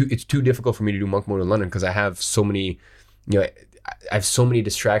 it's too difficult for me to do monk mode in London because I have so many, I have so many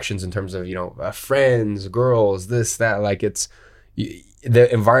distractions in terms of, friends, girls, this, that. Like,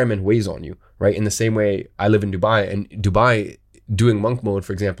 the environment weighs on you, right? In the same way, I live in Dubai, and Dubai, doing monk mode,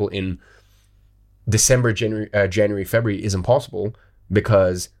 for example, in December, January, February is impossible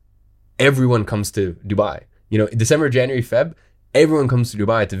because everyone comes to Dubai. December, January, Feb, everyone comes to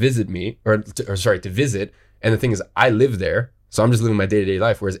Dubai to visit me, to visit. And the thing is, I live there, so I'm just living my day-to-day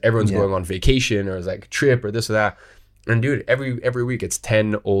life, whereas everyone's going on vacation or it's like a trip or this or that. And dude, every week it's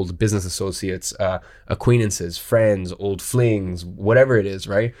 10 old business associates, acquaintances, friends, old flings, whatever it is,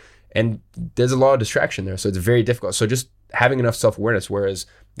 right? And there's a lot of distraction there, so it's very difficult. So just having enough self-awareness, whereas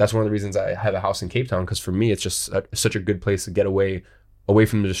that's one of the reasons I have a house in Cape Town, because for me, it's just such a good place to get away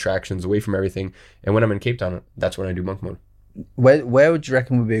from the distractions, away from everything. And when I'm in Cape Town, that's when I do monk mode. Where would you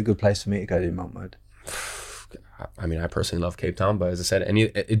reckon would be a good place for me to go do monk mode? I mean, I personally love Cape Town, but as I said,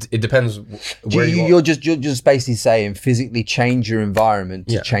 it depends where you're just basically saying physically change your environment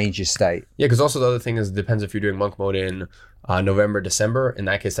to change your state. Yeah, because also the other thing is, it depends if you're doing monk mode in November, December. In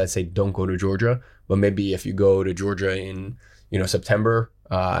that case, I'd say don't go to Georgia. But maybe if you go to Georgia in September,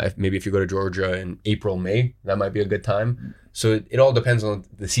 if you go to Georgia in April, May, that might be a good time. So it all depends on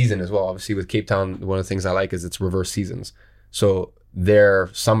the season as well. Obviously, with Cape Town, one of the things I like is it's reverse seasons. So their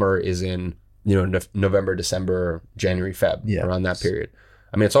summer is in November, December, January, Feb, around that period.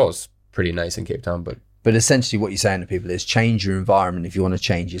 I mean, it's always pretty nice in Cape Town, but essentially what you're saying to people is change your environment if you want to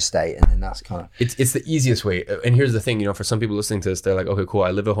change your state, and then that's kind of it's the easiest way. And here's the thing, for some people listening to this, they're like, okay, cool,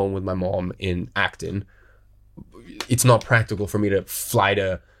 I live at home with my mom in Acton. It's not practical for me to fly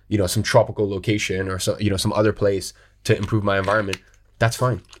to some tropical location or some other place to improve my environment. That's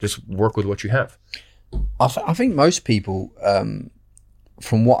fine. Just work with what you have. I think most people,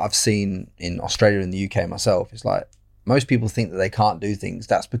 from what I've seen in Australia and the UK myself, it's like most people think that they can't do things.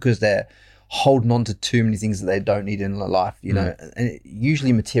 That's because they're holding on to too many things that they don't need in their life, and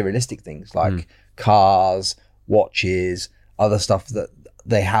usually materialistic things like cars, watches, other stuff that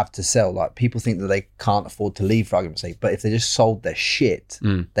they have to sell. Like, people think that they can't afford to leave, for argument's sake, but if they just sold their shit,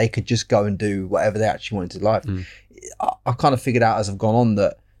 they could just go and do whatever they actually wanted in life. I've kind of figured out as I've gone on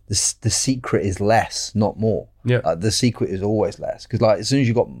that the secret is less, not more. The secret is always less, because like as soon as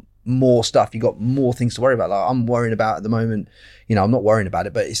you've got more stuff, you got more things to worry about. Like, I'm worrying about at the moment, I'm not worrying about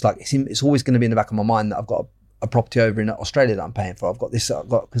it, but it's like it's always going to be in the back of my mind that I've got a property over in Australia that I'm paying for. I've got this,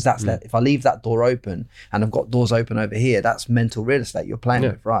 because that's that. If I leave that door open and I've got doors open over here, that's mental real estate you're playing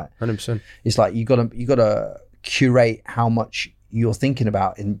with, right? 100%. It's like you gotta curate how much you're thinking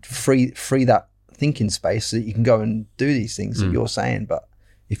about and free that thinking space so that you can go and do these things that you're saying. But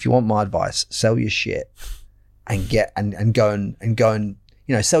if you want my advice, sell your shit and go and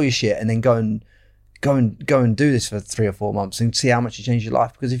sell your shit and then go and do this for 3 or 4 months and see how much you change your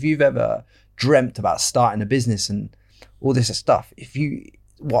life. Because if you've ever dreamt about starting a business and all this stuff.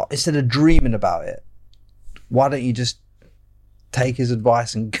 Instead of dreaming about it, why don't you just take his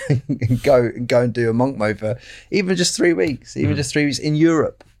advice and go and do a monk mode for even just 3 weeks, just 3 weeks in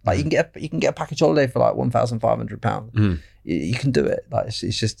Europe? Like you can get a package holiday for like £1,500. You can do it. Like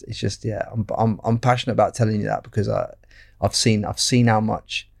it's just yeah. I'm passionate about telling you that because I've seen how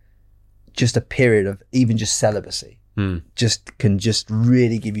much just a period of even just celibacy can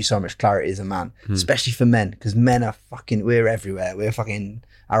really give you so much clarity as a man, especially for men, because men are we're everywhere.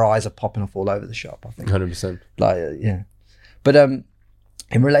 Our eyes are popping off all over the shop, I think. 100%. Like yeah. But in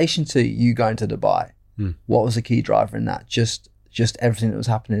relation to you going to Dubai, what was the key driver in that? Just everything that was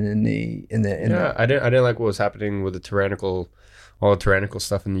happening I didn't like what was happening with all the tyrannical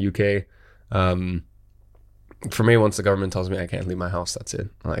stuff in the UK. For me, once the government tells me I can't leave my house, that's it.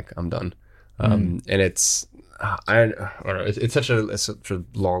 Like I'm done. And it's I don't know. It's such a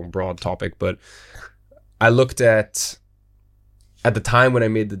long, broad topic, but I looked at the time when I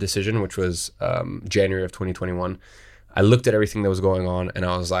made the decision, which was January of 2021. I looked at everything that was going on, and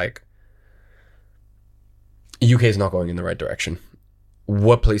I was like, UK is not going in the right direction.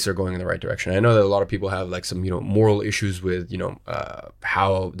 What places are going in the right direction? I know that a lot of people have like some, moral issues with,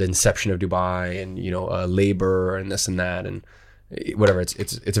 how the inception of Dubai and, labor and this and that and whatever.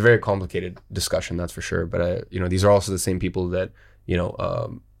 It's a very complicated discussion, that's for sure. But, these are also the same people that,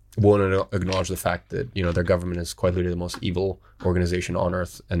 won't acknowledge the fact that, their government is quite literally the most evil organization on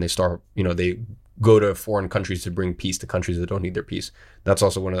earth. And they start, they go to foreign countries to bring peace to countries that don't need their peace. That's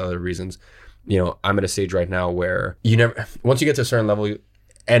also one of the other reasons. I'm at a stage right now where once you get to a certain level,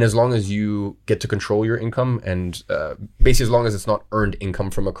 and as long as you get to control your income and basically as long as it's not earned income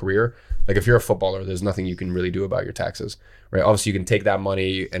from a career, like if you're a footballer, there's nothing you can really do about your taxes, right? Obviously you can take that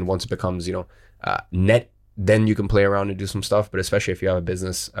money and once it becomes, net, then you can play around and do some stuff. But especially if you have a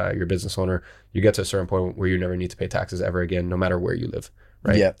business, you're a business owner, you get to a certain point where you never need to pay taxes ever again, no matter where you live,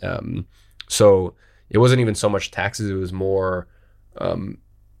 right? Yeah. So it wasn't even so much taxes, it was more, I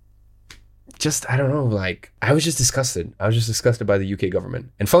don't know, like I was just disgusted. I was just disgusted by the UK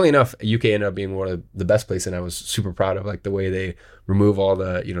government. And funnily enough, UK ended up being one of the best places, and I was super proud of like the way they remove all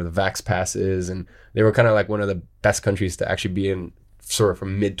the, the vax passes, and they were kind of like one of the best countries to actually be in sort of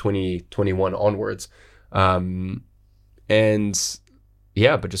from mid 2021 onwards. And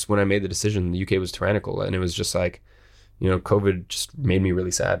yeah, but just when I made the decision, the UK was tyrannical, and it was just like, COVID just made me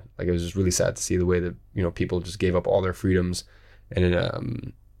really sad. Like it was just really sad to see the way that, people just gave up all their freedoms.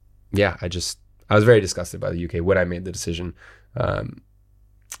 And yeah, I was very disgusted by the UK when I made the decision. And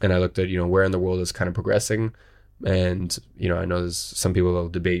I looked at, where in the world is kind of progressing. And, I know there's some people that will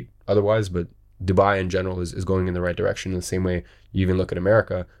debate otherwise, but Dubai in general is going in the right direction. In the same way you even look at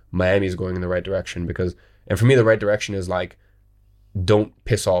America, Miami is going in the right direction and for me, the right direction is like, don't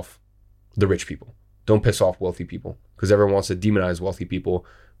piss off the rich people. Don't piss off wealthy people, because everyone wants to demonize wealthy people.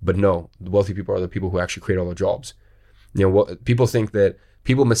 But no, the wealthy people are the people who actually create all the jobs. People think that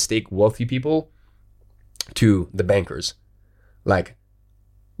people mistake wealthy people to the bankers. Like,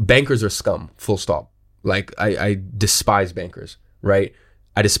 bankers are scum, full stop. Like, I despise bankers, right?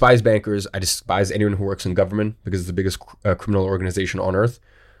 I despise bankers. I despise anyone who works in government because it's the biggest criminal organization on earth.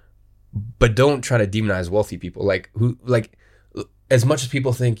 But don't try to demonize wealthy people. As much as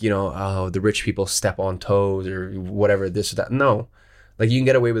people think, the rich people step on toes or whatever, this or that. No, like you can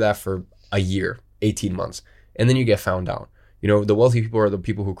get away with that for a year, 18 months, and then you get found out. The wealthy people are the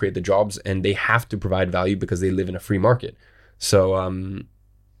people who create the jobs, and they have to provide value because they live in a free market. So,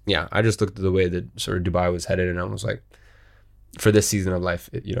 yeah, I just looked at the way that sort of Dubai was headed, and I was like, for this season of life,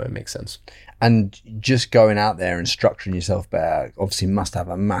 it makes sense. And just going out there and structuring yourself better obviously must have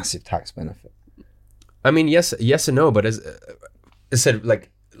a massive tax benefit. I mean, yes and no, but as I said, like,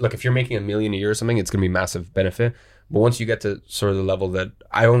 look, if you're making $1 million a year or something, it's going to be massive benefit. But once you get to sort of the level that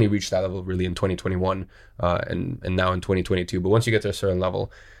I only reached that level really in 2021 and now in 2022. But once you get to a certain level,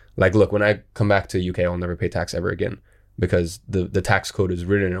 like, look, when I come back to UK, I'll never pay tax ever again because the tax code is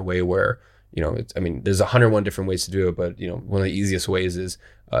written in a way where, there's 101 different ways to do it. But, one of the easiest ways is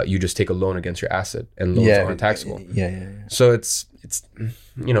you just take a loan against your asset, and loans aren't taxable. Yeah. So it's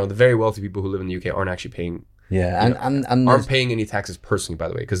the very wealthy people who live in the UK aren't actually paying. Yeah, and aren't paying any taxes personally, by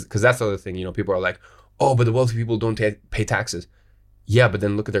the way, because that's the other thing. People are like, oh, but the wealthy people don't pay taxes. Yeah, but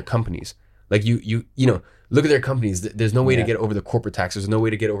then look at their companies. Like you look at their companies. There's no way to get over the corporate tax. There's no way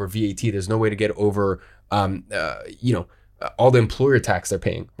to get over VAT. There's no way to get over all the employer tax they're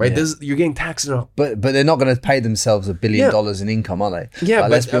paying. Right? Yeah. You're getting taxed. But they're not going to pay themselves $1 billion in income, are they? Yeah,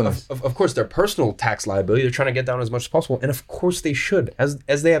 but let's be honest. Of course, their personal tax liability, they're trying to get down as much as possible, and of course they should, as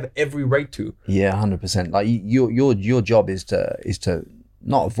they have every right to. Yeah, 100%. Like your job is to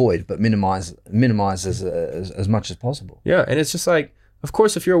not avoid, but minimize as much as possible. Yeah, and it's just like, of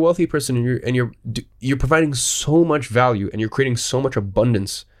course, if you're a wealthy person and you're providing so much value and you're creating so much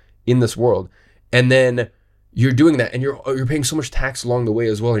abundance in this world, and then you're doing that and you're paying so much tax along the way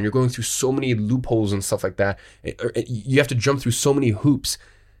as well, and you're going through so many loopholes and stuff like that. You have to jump through so many hoops,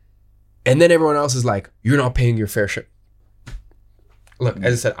 and then everyone else is like, you're not paying your fair share. Look,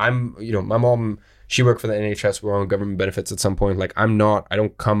 as I said, my mom, she worked for the NHS. We're on government benefits at some point. Like, I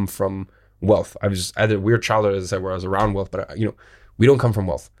don't come from wealth. I had a weird childhood, as I said, where I was around wealth, but we don't come from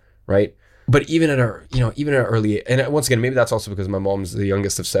wealth, right? But even at our early, and once again, maybe that's also because my mom's the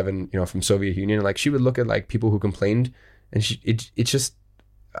youngest of 7, from Soviet Union. Like, she would look at like people who complained, and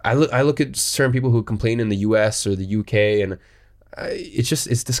I look at certain people who complain in the US or the UK, and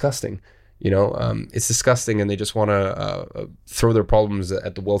it's disgusting. It's disgusting, and they just want to throw their problems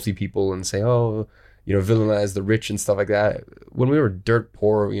at the wealthy people and say, oh, villainize the rich and stuff like that. When we were dirt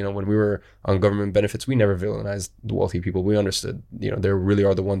poor, when we were on government benefits, we never villainized the wealthy people. We understood, they really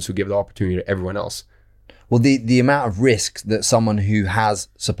are the ones who give the opportunity to everyone else. Well, the amount of risk that someone who has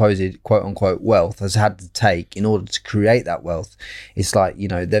supposed quote unquote wealth has had to take in order to create that wealth, it's like,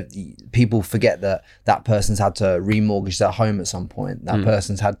 people forget that person's had to remortgage their home at some point. That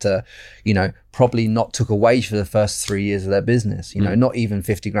person's had to, probably not took a wage for the first 3 years of their business, not even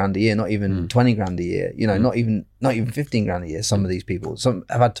 50 grand a year, not even 20 grand a year, not even 15 grand a year. Some of these people, some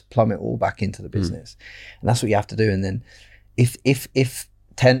have had to plumb it all back into the business. And that's what you have to do. And then if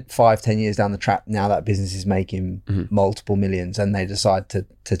 10 years down the track, now that business is making multiple millions, and they decide to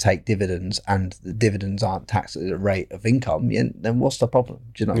take dividends, and the dividends aren't taxed at the rate of income, then what's the problem?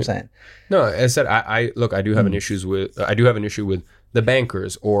 Do you know what I'm saying? No, as I said, I do have an issue with the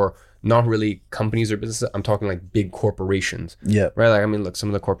bankers, or not really companies or businesses. I'm talking like big corporations. Yeah. Right. Like, look, some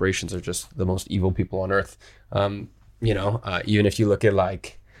of the corporations are just the most evil people on earth. Even if you look at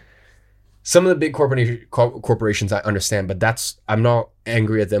like some of the big corporations, I understand, but I'm not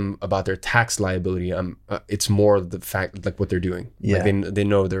angry at them about their tax liability. It's more the fact, like, what they're doing. Yeah. Like, they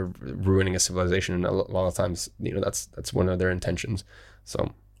know they're ruining a civilization, and a lot of times, that's one of their intentions.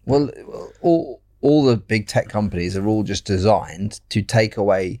 So, well, all the big tech companies are all just designed to take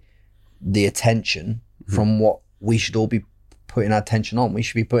away the attention from what we should all be putting our attention on. We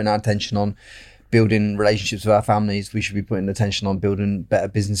should be putting our attention on building relationships with our families. We should be putting attention on building better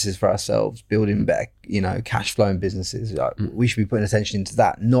businesses for ourselves, building better, cash flowing businesses. Like, we should be putting attention into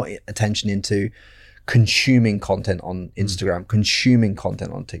that, not attention into consuming content on Instagram, consuming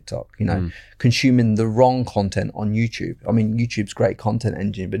content on TikTok, consuming the wrong content on YouTube. YouTube's great content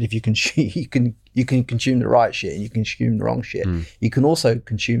engine, but if you you can consume the right shit and you can consume the wrong shit. You can also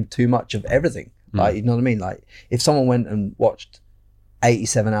consume too much of everything. Like, you know what I mean? Like, if someone went and watched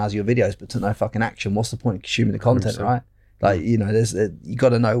 87 hours of your videos but took no fucking action, what's the point of consuming the content, 100%. Right? Like, you got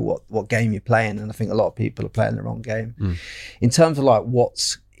to know what game you're playing, and I think a lot of people are playing the wrong game. In terms of like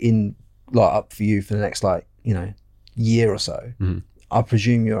what's in like up for you for the next year or so, I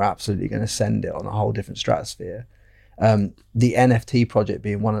presume you're absolutely going to send it on a whole different stratosphere. The NFT project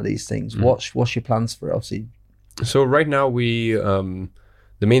being one of these things. What's your plans for it? Obviously, so right now we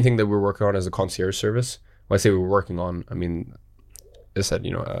the main thing that we're working on is a concierge service. When I say we're working on, as I said,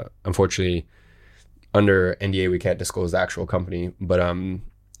 unfortunately, under NDA, we can't disclose the actual company, but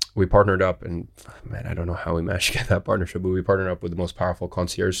we partnered up, and man, I don't know how we managed to get that partnership, but we partnered up with the most powerful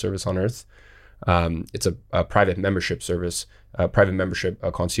concierge service on earth. It's a private membership service,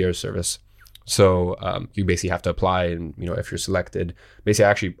 concierge service. So you basically have to apply, and if you're selected, basically I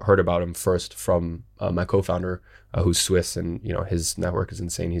actually heard about him first from my co-founder, who's Swiss, and his network is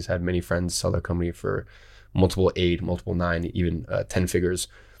insane. He's had many friends sell their company for multiple 8, multiple 9, even 10 figures.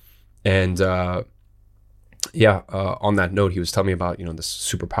 And on that note, he was telling me about this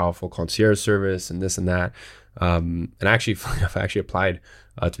super powerful concierge service and this and that. And I actually applied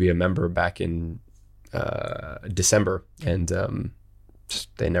to be a member back in December, and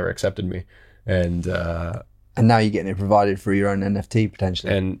they never accepted me. And now you're getting it provided through your own NFT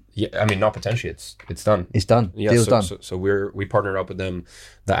potentially. And not potentially, it's done. It's done. Yeah, Deal's done. So we partnered up with them.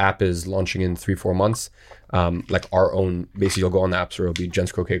 The app is launching in 3-4 months. Like our own, basically you'll go on the app store, it'll be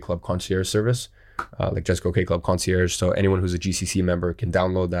Gents Croquet Club concierge service, like Gents Croquet Club concierge. So anyone who's a GCC member can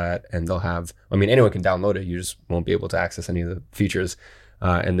download that, and they'll have, anyone can download it. You just won't be able to access any of the features.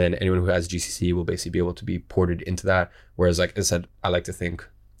 And then anyone who has GCC will basically be able to be ported into that. Whereas, like I said, I like to think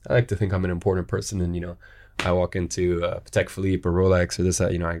I'm an important person, and I walk into Patek Philippe or Rolex or this,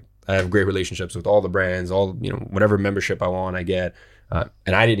 I have great relationships with all the brands, all whatever membership I want, I get.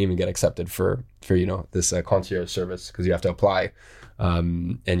 And I didn't even get accepted for this concierge service, because you have to apply.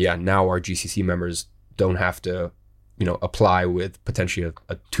 Now our GCC members don't have to apply with potentially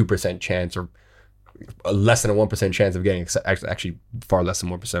a 2% chance or less than a 1% chance of getting actually far less than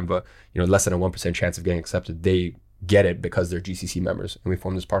 1%, but less than a 1% chance of getting accepted, they get it because they're GCC members, and we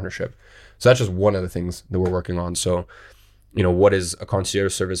form this partnership. So that's just one of the things that we're working on. So what is a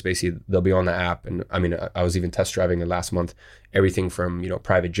concierge service? Basically, they'll be on the app, and I mean, I was even test driving it last month. Everything from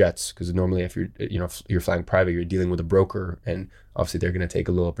private jets, because normally if you're flying private, you're dealing with a broker, and obviously they're going to take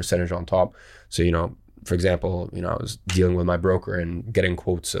a little percentage on top. So for example, I was dealing with my broker and getting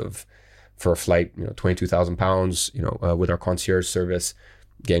quotes for a flight, 22,000 pounds, with our concierge service,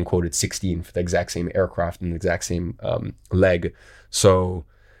 getting quoted 16 for the exact same aircraft and the exact same leg. So,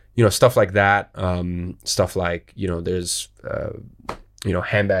 stuff like that. Stuff like, there's,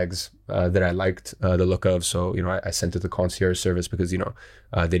 handbags that I liked the look of. So, I sent it to the concierge service because, they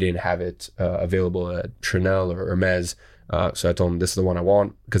didn't have it available at Chanel or Hermes. So I told them, this is the one I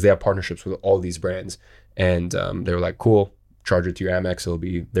want, because they have partnerships with all these brands. And they were like, cool, charge it to your Amex. It'll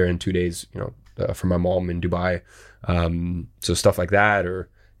be there in 2 days, for my mom in Dubai. So stuff like that, or,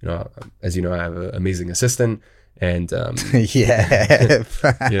 as you know, I have an amazing assistant, and yeah.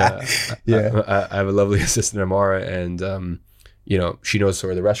 I have a lovely assistant, Amara, and she knows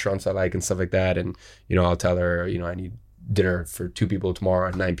sort of the restaurants I like and stuff like that. And I'll tell her, I need dinner for 2 people tomorrow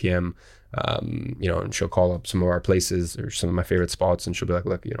at 9 p.m. And she'll call up some of our places or some of my favorite spots, and she'll be like,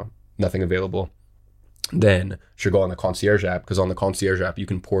 look, nothing available. Then she'll go on the concierge app, because on the concierge app you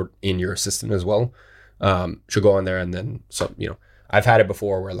can port in your assistant as well. She'll go on there, and then I've had it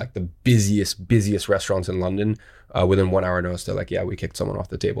before where like the busiest restaurants in London, within 1 hour notice, they're like, yeah, we kicked someone off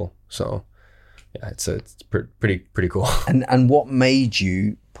the table. So yeah, it's pretty cool. And what made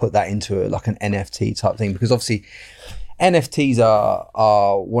you put that into like an NFT type thing? Because obviously NFTs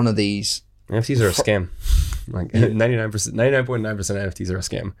are one of these. NFTs are a scam. Like 99.9% NFTs are a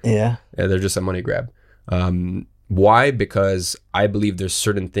scam. Yeah, they're just a money grab. Why? Because I believe there's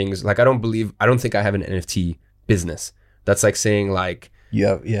certain things, like I don't think I have an NFT business. That's like saying like,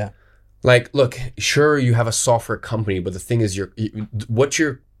 yeah. Like, look, sure, you have a software company, but the thing is, you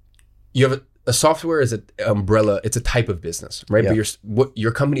have a software is an umbrella. It's a type of business, right? Yeah. But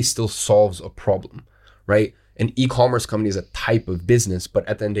your company still solves a problem, right? An e-commerce company is a type of business, but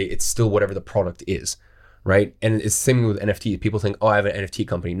at the end of the day, it's still whatever the product is, right? And it's the same with NFT. People think, oh, I have an NFT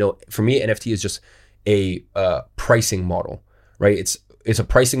company. No, for me, NFT is just a pricing model, right? It's a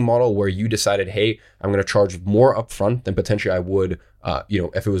pricing model where you decided, hey, I'm going to charge more upfront than potentially I would,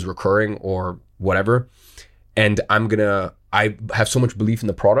 if it was recurring or whatever. And I have so much belief in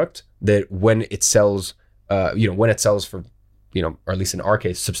the product that when it sells, for, or at least in our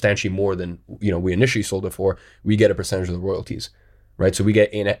case, substantially more than, we initially sold it for, we get a percentage of the royalties, right? So we get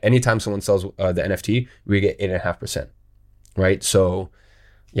anytime someone sells the NFT, we get 8.5%, right? So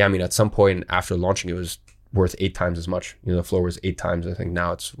yeah, I mean, at some point after launching, it was worth 8 times as much. The floor was 8 times. I think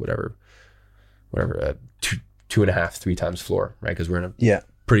now it's whatever, 2.5, 3 times floor, right? Because we're in a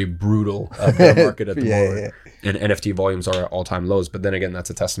pretty brutal bear market at the moment. And NFT volumes are at all-time lows. But then again, that's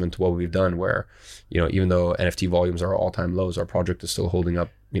a testament to what we've done, where, even though NFT volumes are all-time lows, our project is still holding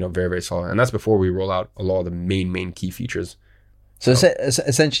up, very, very solid. And that's before we roll out a lot of the main key features. So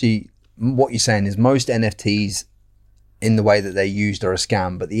essentially, what you're saying is most NFTs, in the way that they're used, are a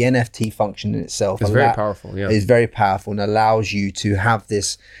scam, but the NFT function in itself is very powerful. Yeah, is very powerful and allows you to have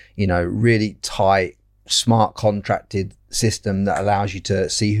this, really tight, smart contracted system that allows you to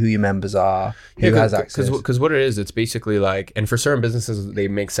see who your members are, who has access. Because what it is, it's basically like, and for certain businesses they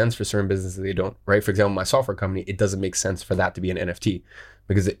make sense, for certain businesses they don't, right? For example, my software company, it doesn't make sense for that to be an NFT,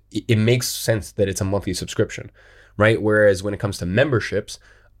 because it makes sense that it's a monthly subscription, right? Whereas when it comes to memberships,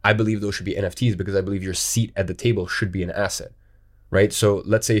 I believe those should be NFTs, because I believe your seat at the table should be an asset, right? So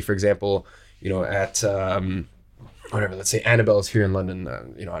let's say, for example, at let's say Annabelle's here in London,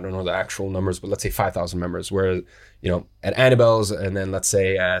 I don't know the actual numbers, but let's say 5,000 members, where, at Annabelle's, and then let's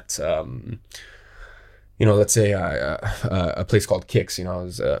say at, a place called Kicks, I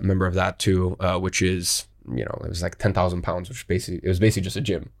was a member of that too, which is, it was like 10,000 pounds, which it was basically just a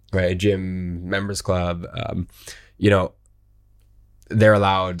gym, right? A gym, members club, they're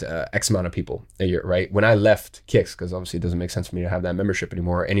allowed X amount of people a year, right? When I left Kicks, because obviously it doesn't make sense for me to have that membership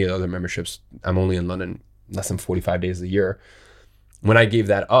anymore, any of the other memberships, I'm only in London less than 45 days a year. When I gave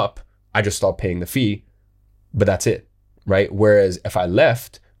that up, I just stopped paying the fee, but that's it, right? Whereas if I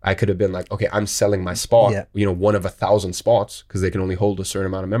left, I could have been like, okay, I'm selling my spot, one of 1,000 spots, because they can only hold a certain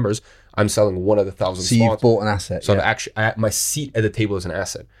amount of members. I'm selling one of the 1,000 spots. So you've bought an asset. So my seat at the table is an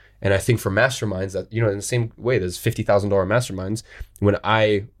asset. And I think for masterminds that, in the same way, there's $50,000 masterminds. When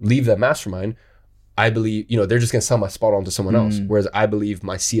I leave that mastermind, I believe, they're just going to sell my spot on to someone else. Whereas I believe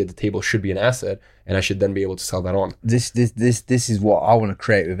my seat at the table should be an asset, and I should then be able to sell that on. This is what I want to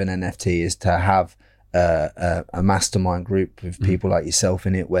create with an NFT, is to have a mastermind group with people like yourself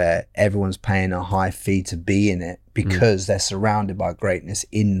in it, where everyone's paying a high fee to be in it because they're surrounded by greatness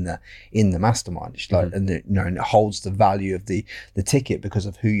in the mastermind. It's like, and and it holds the value of the ticket because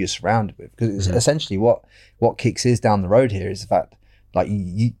of who you're surrounded with. Because it's essentially what Kicks is down the road here is the fact, like,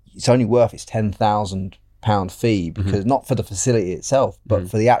 it's only worth its £10,000 fee, because not for the facility itself, but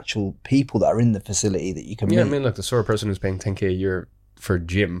for the actual people that are in the facility that you can meet. I mean, like the sort of person who's paying $10K a year for a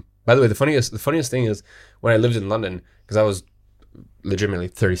gym. By the way, the funniest thing is when I lived in London, because I was legitimately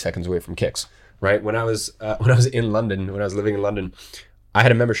 30 seconds away from Kicks, right? When I was in London, when I was living in London, I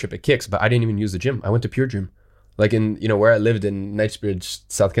had a membership at Kicks, but I didn't even use the gym. I went to Pure Gym. Like in, where I lived in Knightsbridge,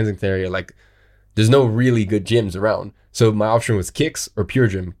 South Kensington area, like there's no really good gyms around. So my option was Kicks or Pure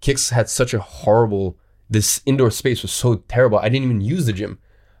Gym. Kicks had such a horrible, this indoor space was so terrible. I didn't even use the gym,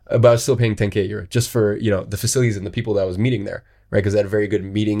 but I was still paying $10K a year just for, the facilities and the people that I was meeting there, right? Because they had a very good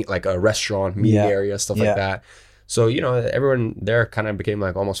meeting, like a restaurant, meeting area, stuff like that. So, everyone there kind of became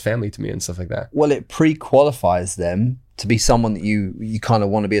like almost family to me and stuff like that. Well, it pre-qualifies them to be someone that you kind of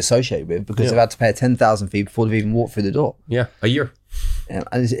want to be associated with, because they've had to pay a 10,000 fee before they've even walked through the door. Yeah, a year. And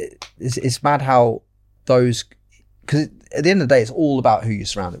it's mad how those, because at the end of the day, it's all about who you're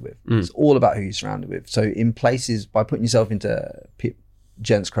surrounded with. It's all about who you're surrounded with. So in places, by putting yourself into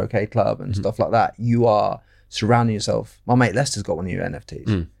gents croquet club and stuff like that, you are surrounding yourself. My mate Lester's got one of your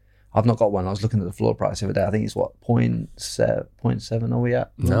NFTs. I've not got one. I was looking at the floor price the other day. I think it's what, 0.7 are we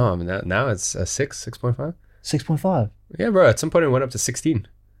at? No, I mean, now it's 6.5. 6.5. Yeah, bro. At some point it went up to 16.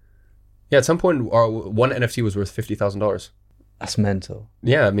 Yeah, at some point one NFT was worth $50,000. That's mental.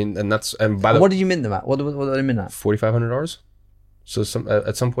 Yeah, I mean, and by the way, what did you mint them at? What did they mint at? $4,500. So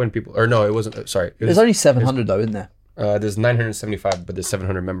at some point people, or no, it wasn't. Sorry, There's only 700 though, isn't there? There's 975, but there's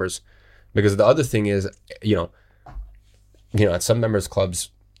 700 members. Because the other thing is, at some members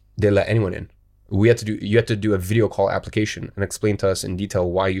clubs, they let anyone in. You had to do a video call application and explain to us in detail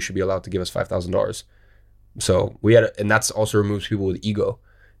why you should be allowed to give us $5,000. So and that's also removes people with ego.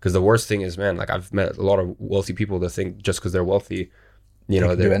 Because the worst thing is, man, like I've met a lot of wealthy people that think just because they're wealthy,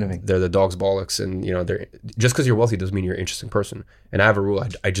 they're the dog's bollocks, and they're just because you're wealthy doesn't mean you're an interesting person. And I have a rule: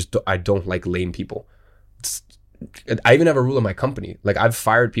 I don't like lame people. I even have a rule in my company. Like I've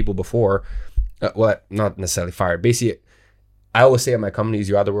fired people before. Well, not necessarily fired. Basically, I always say at my companies,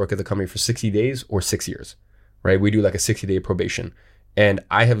 you either work at the company for 60 days or 6 years, right? We do like a 60-day probation, and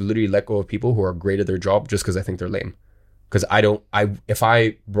I have literally let go of people who are great at their job just because I think they're lame. Because if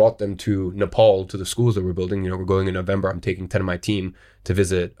I brought them to Nepal, to the schools that we're building, we're going in November, I'm taking 10 of my team to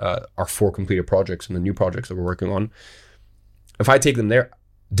visit our 4 completed projects and the new projects that we're working on. If I take them there,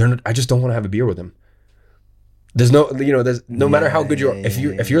 I just don't want to have a beer with them. There's no, there's no matter how good you're,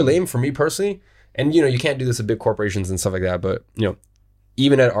 if you're lame, for me personally, and you can't do this at big corporations and stuff like that, but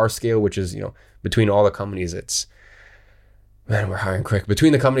even at our scale, which is, between all the companies, it's, man, we're hiring quick.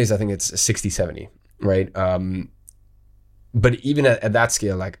 Between the companies, I think it's 60, 70, right? But even at that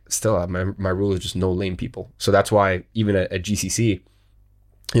scale, like still my rule is just no lame people. So that's why even at GCC,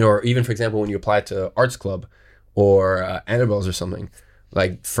 or even for example, when you apply to Arts Club or Annabelle's or something,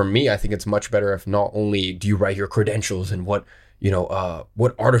 like for me, I think it's much better if not only do you write your credentials and what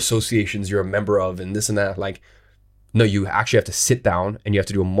art associations you're a member of and this and that, like, no, you actually have to sit down and you have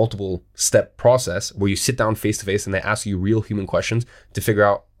to do a multiple step process where you sit down face to face and they ask you real human questions to figure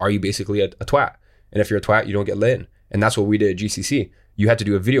out, are you basically a twat? And if you're a twat, you don't get let in. And that's what we did at GCC. You had to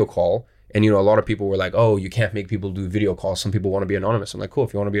do a video call. And, a lot of people were like, oh, you can't make people do video calls. Some people want to be anonymous. I'm like, cool,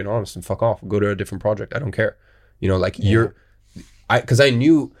 if you want to be anonymous, then fuck off. Go to a different project. I don't care. Because I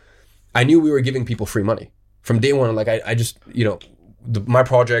knew we were giving people free money. From day one, like I just, my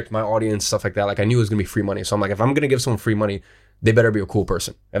project, my audience, stuff like that, like I knew it was going to be free money. So I'm like, if I'm going to give someone free money, they better be a cool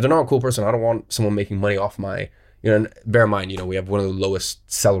person. If they're not a cool person, I don't want someone making money off my, and bear in mind, we have one of the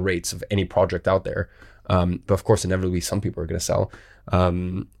lowest sell rates of any project out there. But of course, inevitably, some people are going to sell.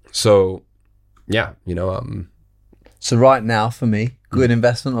 So right now, for me, good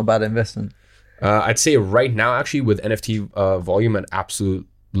investment or bad investment? I'd say right now, actually, with NFT volume at absolute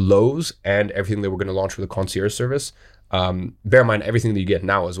lows and everything that we're going to launch with the concierge service, bear in mind everything that you get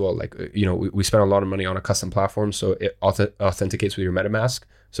now as well. Like, we spent a lot of money on a custom platform, so it authenticates with your MetaMask.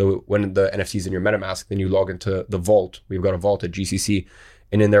 So when the NFT is in your MetaMask, then you log into the vault. We've got a vault at GCC.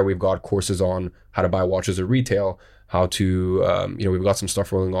 And in there, we've got courses on how to buy watches at retail, how to, we've got some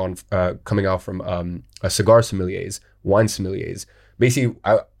stuff rolling on, coming out from cigar sommeliers, wine sommeliers. Basically,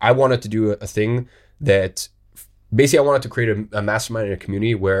 I wanted to do a thing that, basically I wanted to create a mastermind in a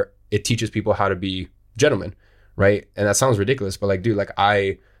community where it teaches people how to be gentlemen, right? And that sounds ridiculous, but like, dude, like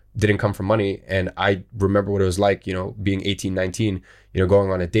I didn't come from money, and I remember what it was like, you know, being 18, 19, you know, going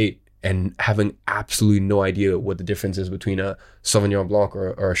on a date and having absolutely no idea what the difference is between a Sauvignon Blanc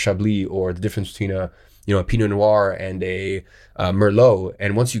or a Chablis, or the difference between a, you know, a Pinot Noir and a Merlot.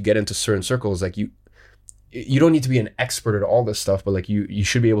 And once you get into certain circles, like you don't need to be an expert at all this stuff, but like you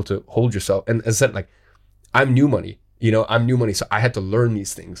should be able to hold yourself. And as I said, like I'm new money, you know, so I had to learn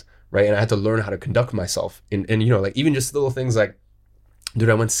these things, right? And I had to learn how to conduct myself. And you know, like even just little things like, dude,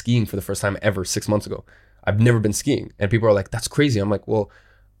 I went skiing for the first time ever 6 months ago. I've never been skiing. And people are like, that's crazy. I'm like, well,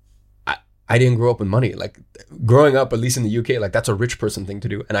 I didn't grow up with money. Like growing up, at least in the UK, like that's a rich person thing to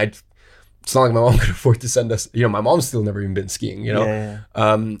do. And it's not like my mom could afford to send us, you know, my mom's still never even been skiing, you know?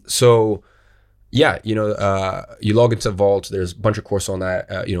 Yeah. So yeah, you know, you log into Vault, there's a bunch of courses on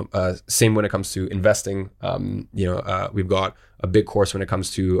that, you know, same when it comes to investing. You know, we've got a big course when it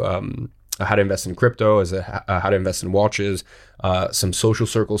comes to how to invest in crypto, how to invest in watches, some social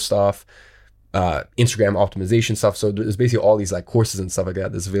circle stuff, Instagram optimization stuff. So there's basically all these like courses and stuff like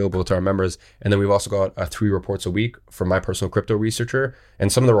that that's available to our members. And then we've also got 3 reports a week from my personal crypto researcher. And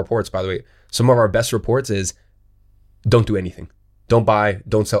some of the reports, by the way, some of our best reports is don't do anything. Don't buy,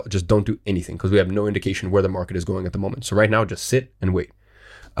 don't sell, just don't do anything, because we have no indication where the market is going at the moment. So right now, just sit and wait.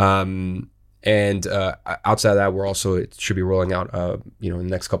 And outside of that, we're also, it should be rolling out, you know, in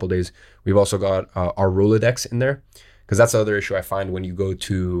the next couple of days. We've also got our Rolodex in there, because that's the other issue I find when you go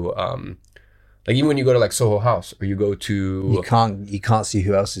to, like even when you go to like Soho House, or you go to, you can't see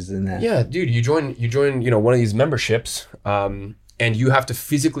who else is in there. Yeah, dude, you join, you know, one of these memberships, and you have to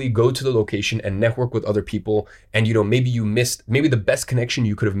physically go to the location and network with other people. And, you know, maybe you missed, maybe the best connection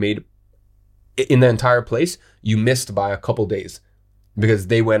you could have made in the entire place, you missed by a couple days because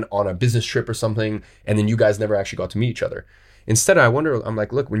they went on a business trip or something. And then you guys never actually got to meet each other. Instead, I wonder, I'm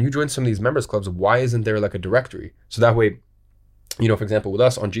like, look, when you join some of these members clubs, why isn't there like a directory? So that way, you know, for example, with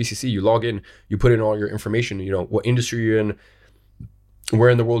us on GCC, you log in, you put in all your information, you know, what industry you're in, where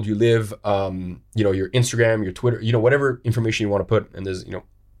in the world you live, you know, your Instagram, your Twitter, you know, whatever information you want to put. And there's, you know,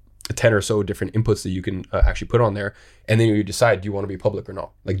 10 or so different inputs that you can actually put on there. And then you decide, do you want to be public or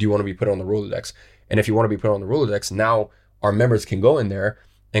not? Like, do you want to be put on the Rolodex? And if you want to be put on the Rolodex, now our members can go in there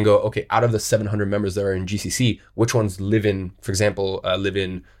and go, okay, out of the 700 members that are in GCC, which ones live in, for example, I live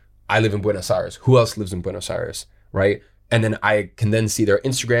in Buenos Aires. Who else lives in Buenos Aires, right? And then I can then see their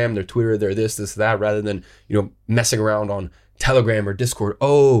Instagram, their Twitter, their this, that, rather than, you know, messing around on Telegram or Discord.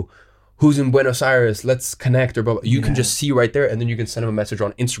 Oh, who's in Buenos Aires? Let's connect, or blah, blah. You can just see right there, and then you can send them a message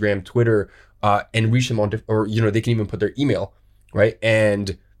on Instagram, Twitter, and reach them on, or, you know, they can even put their email, right?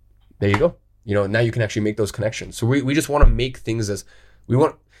 And there you go. You know, now you can actually make those connections. So we just want to make things as we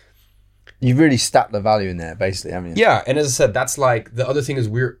want. You've really stacked the value in there, basically, haven't you? Yeah, and as I said, that's like the other thing is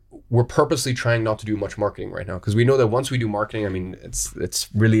we're purposely trying not to do much marketing right now, because we know that once we do marketing, I mean, it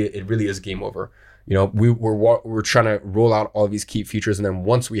really is game over. You know, we're trying to roll out all these key features, and then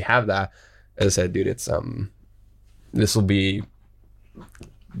once we have that, as I said, dude, it's this will be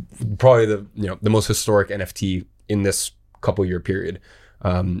probably the most historic NFT in this couple year period,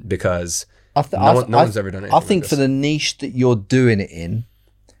 because no one's ever done anything. I think like for the niche that you're doing it in,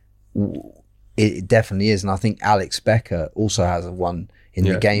 it definitely is, and I think Alex Becker also has one in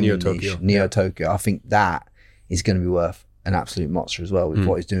the gaming niche, Neo Tokyo. I think that is going to be worth an absolute monster as well with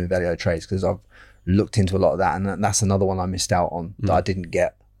what he's doing with Value Trades, because I've looked into a lot of that, and that's another one I missed out on that I didn't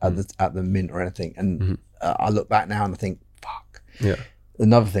get at the mint or anything. And I look back now and I think, fuck. Yeah.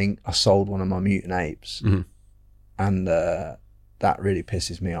 Another thing, I sold one of my mutant apes, and that really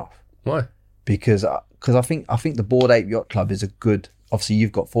pisses me off. Why? Because I think the Bored Ape Yacht Club is a good. Obviously,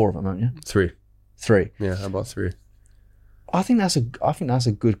 you've got 4 of them, haven't you? 3. Yeah, I bought 3. I think that's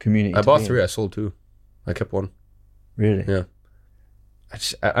a good community. I bought 3. I sold 2. I kept 1. Really? Yeah.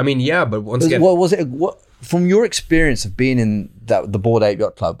 I mean, yeah, but once again, what was it? What from your experience of being in the Bored Ape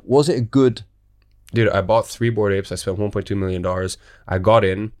Yacht Club? Was it a good? Dude, I bought 3 Bored Apes. I spent $1.2 million. I got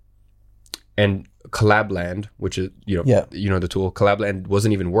in, and Collabland, which is you know the tool, Collabland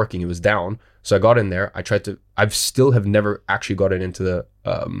wasn't even working. It was down. So I got in there. I've still have never actually gotten into the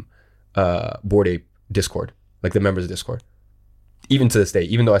Bored Ape Discord, like the members Discord. Even to this day,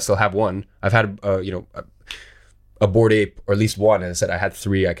 even though I still have one, I've had a Bored Ape, or at least one. As I said, I had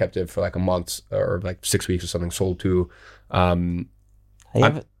 3. I kept it for like a month or like 6 weeks or something. Sold 2. Have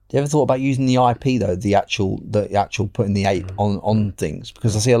you ever thought about using the IP though, the actual putting the ape on things?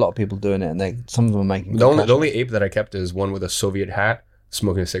 Because I see a lot of people doing it, and some of them are making. The only ape that I kept is one with a Soviet hat,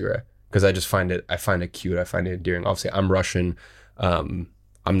 smoking a cigarette, because I just find it cute. I find it endearing. Obviously, I'm Russian. I'm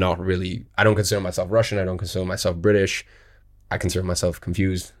not really. I don't consider myself Russian. I don't consider myself British. I consider myself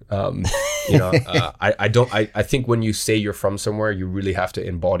confused. I think when you say you're from somewhere, you really have to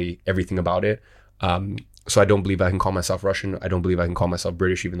embody everything about it. So I don't believe I can call myself Russian. I don't believe I can call myself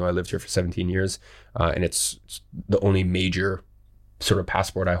British, even though I lived here for 17 years. And it's the only major sort of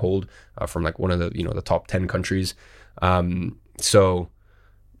passport I hold from like one of the, the top 10 countries. So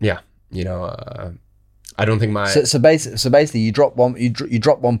yeah, I don't think my... So basically you dropped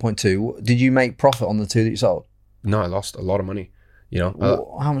 1.2. Did you make profit on the 2 that you sold? No, I lost a lot of money,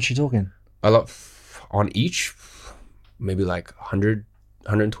 How much are you talking? I lost on each, maybe like 100,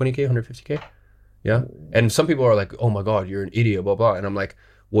 120K, 150K. Yeah. And some people are like, oh my God, you're an idiot, blah, blah. And I'm like,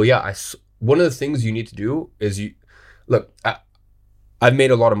 well, yeah, one of the things you need to do is I've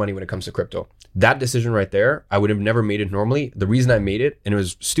made a lot of money when it comes to crypto. That decision right there, I would have never made it normally. The reason I made it, and it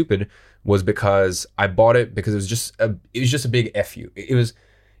was stupid, was because I bought it because it was just a big FU. It was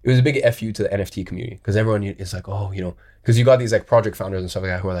a big FU to the NFT community, because everyone is like, oh, because you got these like project founders and stuff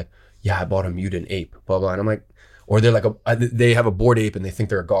like that who are like, yeah, I bought a mutant ape, blah, blah. And I'm like, or they're like, they have a bored ape and they think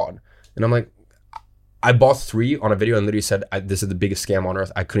they're a god. And I'm like, I bought 3 on a video and literally said, this is the biggest scam on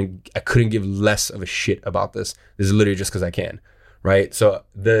earth. I couldn't give less of a shit about this. This is literally just because I can, right? So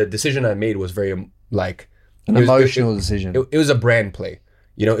the decision I made was very like... An emotional decision. It was a brand play.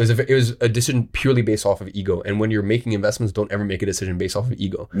 It was a decision purely based off of ego. And when you're making investments, don't ever make a decision based off of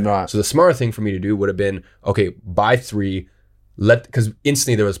ego. Right. So the smarter thing for me to do would have been, okay, buy 3, because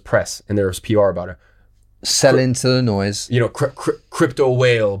instantly there was press and there was PR about it. Sell into the noise. Crypto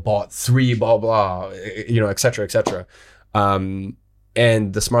whale bought 3, blah, blah, et cetera, et cetera.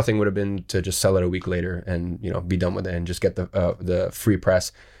 And the smart thing would have been to just sell it a week later and, be done with it and just get the free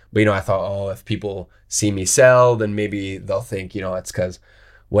press. But, I thought, oh, if people see me sell, then maybe they'll think, it's because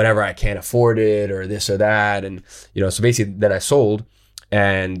whatever, I can't afford it or this or that. And, so basically then I sold,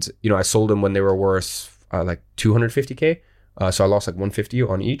 and, I sold them when they were worth like 250K. So I lost like 150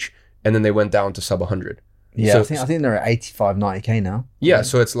 on each. And then they went down to sub 100. Yeah, so, I think they're at 85, 90K now. Yeah,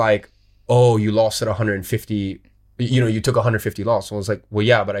 so it's like, oh, you lost at 150, you took 150 loss. So I was like, well,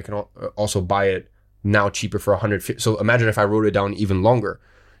 yeah, but I can also buy it now cheaper for 150. So imagine if I wrote it down even longer,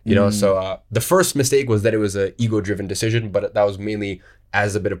 So the first mistake was that it was an ego-driven decision, but that was mainly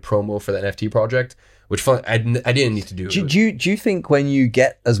as a bit of promo for the NFT project, which I didn't need to do. Do you think when you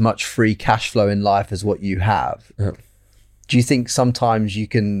get as much free cash flow in life as what you have, do you think sometimes you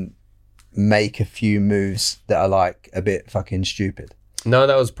can make a few moves that are like a bit fucking stupid? No,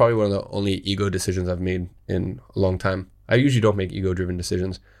 that was probably one of the only ego decisions I've made in a long time. I usually don't make ego-driven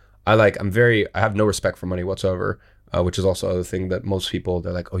decisions. I have no respect for money whatsoever, which is also another thing that most people,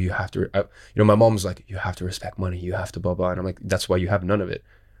 they're like, oh, you have to, my mom's like, you have to respect money, you have to blah, blah. And I'm like, that's why you have none of it.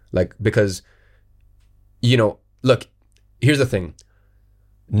 Like, because, look, here's the thing.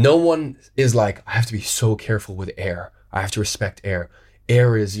 No one is like, I have to be so careful with air. I have to respect air.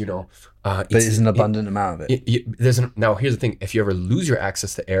 Air is, but there's an abundant amount of it. Now, here's the thing. If you ever lose your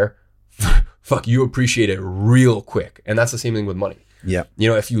access to air, fuck, you appreciate it real quick. And that's the same thing with money. Yeah.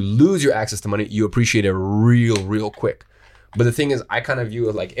 If you lose your access to money, you appreciate it real quick. But the thing is, I kind of view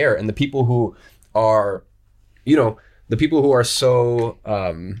it like air. And the people who are, so,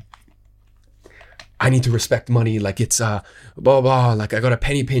 I need to respect money, like it's blah, blah, like I got a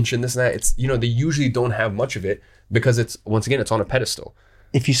penny pinch and this and that. It's, they usually don't have much of it because it's, once again, it's on a pedestal.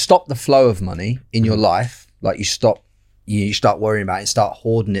 If you stop the flow of money in your life, like you start worrying about it, start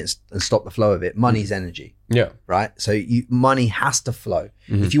hoarding it and stop the flow of it, money's energy. Yeah. Right? So money has to flow.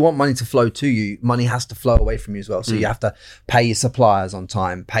 If you want money to flow to you, money has to flow away from you as well. So you have to pay your suppliers on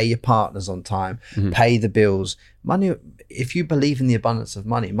time, pay your partners on time, pay the bills. Money, if you believe in the abundance of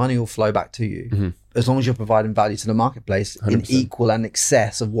money, money will flow back to you as long as you're providing value to the marketplace 100%. In equal and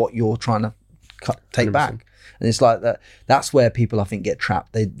excess of what you're trying to take 100%. Back. And it's like that. That's where people, I think, get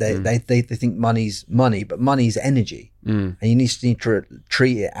trapped. They think money's money, but money's energy, and you need to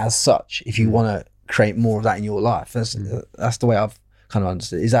treat it as such if you want to create more of that in your life. That's the way I've kind of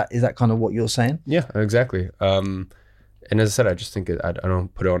understood. Is that kind of what you're saying? Yeah, exactly. And as I said, I just think I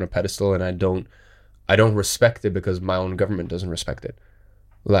don't put it on a pedestal, and I don't respect it because my own government doesn't respect it.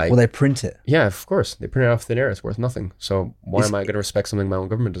 Like, well, they print it. Yeah, of course. They print it off thin air. It's worth nothing. So why am I going to respect something my own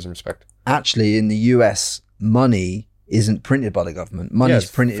government doesn't respect? Actually, in the US, money isn't printed by the government. Money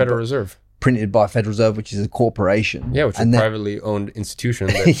is printed Federal Reserve. Printed by Federal Reserve, which is a corporation. Yeah, which is a privately owned institution.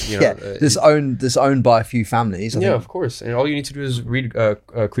 That, that's owned by a few families. I think. Of course. And all you need to do is read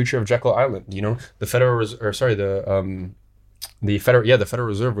Creature of Jekyll Island. The Federal the Federal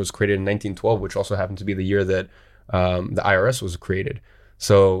Reserve was created in 1912, which also happened to be the year that the IRS was created.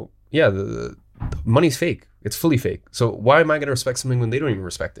 So yeah, the money's fake. It's fully fake. So why am I going to respect something when they don't even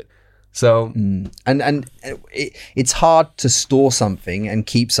respect it? So and it's hard to store something and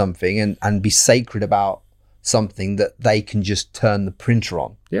keep something and be sacred about something that they can just turn the printer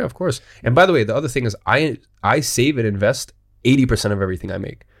on. yeah, of course. And by the way, the other thing is I save and invest 80% of everything I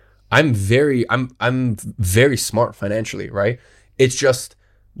make. I'm very smart financially, right? It's just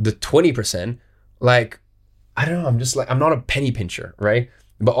the 20%, like, I don't know, I'm not a penny pincher, right?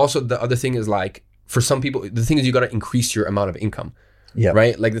 But also the other thing is, like, for some people, the thing is you got to increase your amount of income,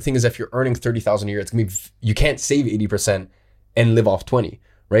 right? Like, the thing is, if you're earning 30,000 a year, it's gonna be, you can't save 80% and live off 20,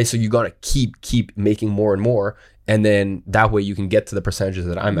 right? So you got to keep making more and more. And then that way you can get to the percentages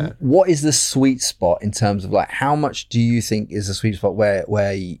that I'm at. What is the sweet spot in terms of, like, how much do you think is the sweet spot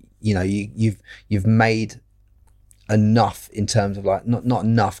where you know, you've made enough in terms of, like, not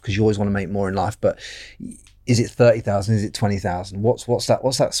enough, because you always want to make more in life, but is it 30,000? Is it 20,000? What's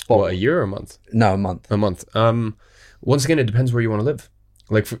that spot? What, a year or a month? No, a month. A month. Once again, it depends where you want to live.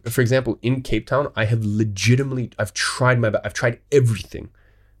 Like, for example, in Cape Town, I have I've tried everything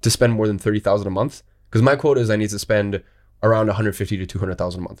to spend more than 30,000 a month, because my quota is I need to spend around 150 to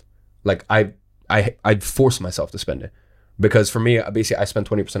 200,000 a month. Like, I force myself to spend it, because for me, basically, I spend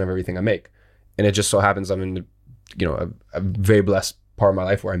 20% of everything I make, and it just so happens I'm in, you know, a very blessed part of my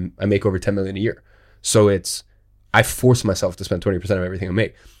life where I make over 10 million a year. So I force myself to spend 20% of everything I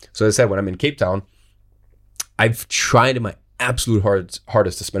make. So as I said, when I'm in Cape Town, I've tried my absolute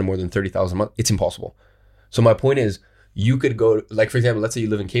hardest to spend more than 30,000 a month. It's impossible. So my point is, you could go, like, for example, let's say you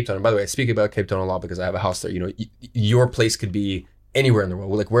live in Cape Town. And by the way, I speak about Cape Town a lot because I have a house there. You know, your place could be anywhere in the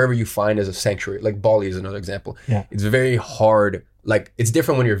world, like wherever you find as a sanctuary. Like Bali is another example. Yeah. It's very hard. Like, it's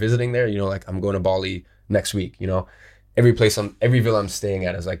different when you're visiting there. You know, like, I'm going to Bali next week. You know, every villa I'm staying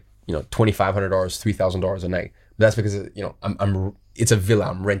at is like, you know, $2,500, $3,000 a night. But that's because, you know, it's a villa,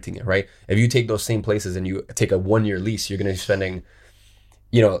 I'm renting it, right? If you take those same places and you take a 1-year lease, you're going to be spending,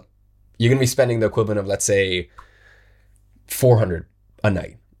 you know, the equivalent of, let's say, $400 a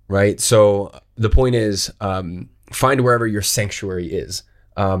night, right? So the point is, find wherever your sanctuary is.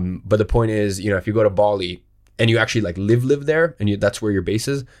 But the point is, you know, if you go to Bali and you actually, like, live there, and that's where your base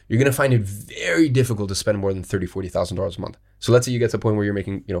is, you're going to find it very difficult to spend more than $30,000, $40,000 a month. So let's say you get to the point where you're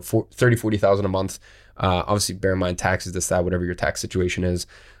making, you know, $30,000, $40,000 a month. Obviously, bear in mind taxes, this, that, whatever your tax situation is.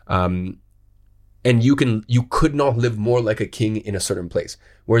 And you could not live more like a king in a certain place.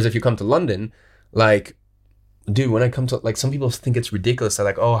 Whereas if you come to London, like, dude, when I come to, like, some people think it's ridiculous. They're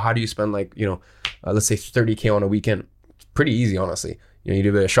like, oh, how do you spend, like, you know, let's say 30K on a weekend? It's pretty easy, honestly. You know, you do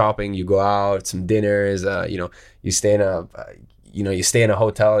a bit of shopping, you go out, some dinners, you know, you stay in a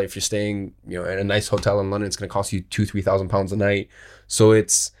hotel. If you're staying, you know, in a nice hotel in London, it's going to cost you £2,000-3,000 a night. So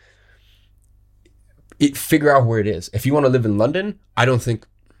figure out where it is. If you want to live in London, I don't think,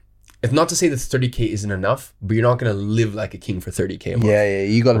 it's not to say that 30K isn't enough, but you're not going to live like a king for 30K a month. Yeah.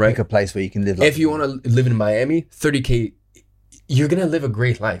 You got to pick a place where you can live. Like, if you want to live in Miami, 30K, you're going to live a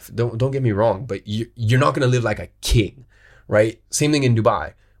great life. Don't get me wrong, but you're not going to live like a king, right? Same thing in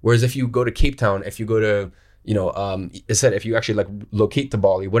Dubai. Whereas if you go to Cape Town, if you go to, you know, I said, if you actually, like, locate to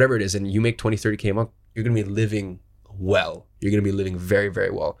Bali, whatever it is, and you make 20-30K a month, you're going to be living well. You're going to be living very,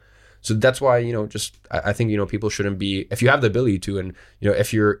 very well. So that's why, you know, just, I think, you know, people shouldn't be, if you have the ability to, and, you know,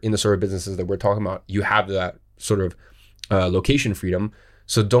 if you're in the sort of businesses that we're talking about, you have that sort of location freedom.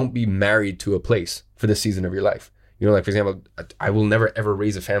 So don't be married to a place for the season of your life. You know, like, for example, I will never, ever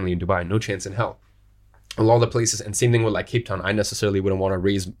raise a family in Dubai. No chance in hell. A lot of the places, and same thing with, like, Cape Town, I necessarily wouldn't want to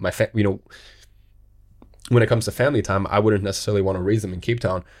raise my you know, when it comes to family time, I wouldn't necessarily want to raise them in Cape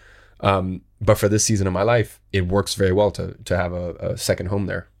Town. But for this season of my life, it works very well to have a second home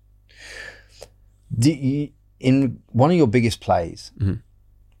there. In one of your biggest plays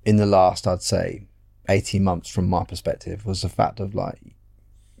in the last, I'd say, 18 months from my perspective, was the fact of, like,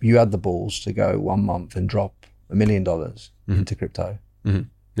 you had the balls to go 1 month and drop $1 million into crypto.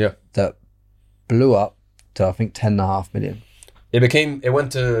 Yeah. That blew up to, I think, 10.5 million. It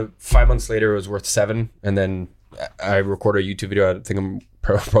went to 5 months later, it was worth 7. And then I recorded a YouTube video. I think I'm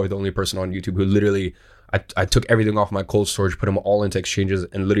probably the only person on YouTube who literally, I took everything off my cold storage, put them all into exchanges,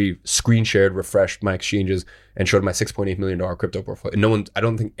 and literally screen shared, refreshed my exchanges, and showed my $6.8 million crypto portfolio. And I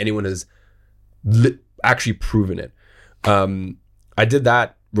don't think anyone has actually proven it. I did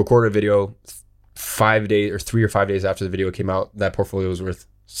that, recorded a video 5 days or 3 or 5 days after the video came out. That portfolio was worth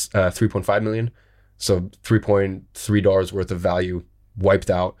 3.5 million. So $3.3 worth of value wiped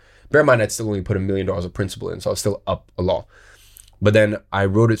out. Bear in mind, I'd still only put $1 million of principal in, so I was still up a lot. But then I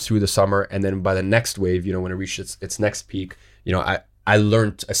rode it through the summer, and then by the next wave, you know, when it reached its next peak, you know, I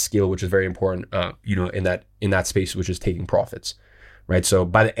learned a skill which is very important, you know, in that space, which is taking profits, right? So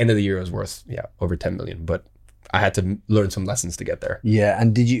by the end of the year, it was worth over 10 million. But I had to learn some lessons to get there. Yeah.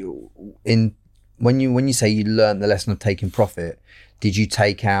 And did you, when you say you learned the lesson of taking profit, did you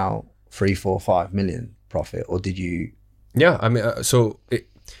take out 3, 4, 5 million profit, or did you? Yeah, I mean,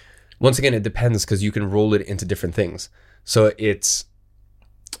 once again, it depends, because you can roll it into different things. So it's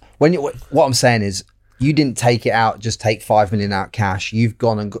what I'm saying is, you didn't take it out, just take 5 million out cash. You've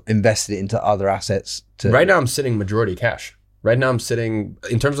gone and invested it into other assets. Right now I'm sitting majority cash. Right now I'm sitting,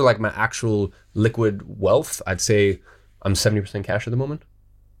 in terms of like my actual liquid wealth, I'd say I'm 70% cash at the moment.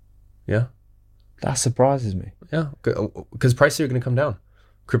 Yeah. That surprises me. Yeah, because prices are going to come down.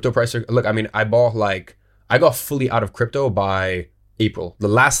 Crypto prices look, I mean, I got fully out of crypto by April. The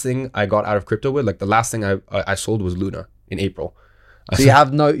last thing I got out of crypto with, like the last thing I sold was Luna in April. So you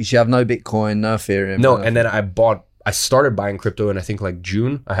have no Bitcoin, no Ethereum. No, and then I started buying crypto in, I think, like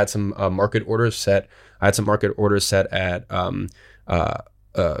June. I had some market orders set. I had some market orders set at it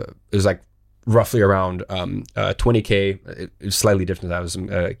was like roughly around 20K. It was slightly different. That was some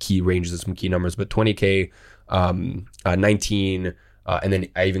key ranges and some key numbers, but 20K, 19, and then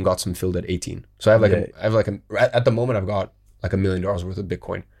I even got some filled at 18. So at the moment I've got like $1 million worth of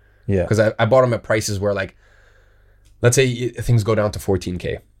Bitcoin. Yeah, because I bought them at prices where, like, let's say things go down to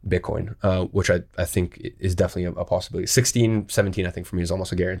 14K Bitcoin, which I think is definitely a possibility. 16, 17, I think for me is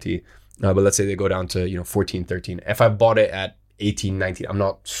almost a guarantee. But let's say they go down to 14, 13. If I bought it at 18, 19, I'm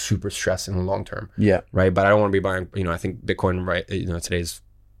not super stressed in the long term. Yeah. Right. But I don't want to be buying, I think Bitcoin today is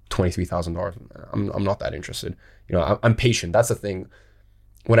 $23,000. I'm not that interested. I'm patient. That's the thing.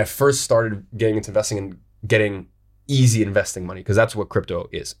 When I first started getting into investing and getting easy investing money, because that's what crypto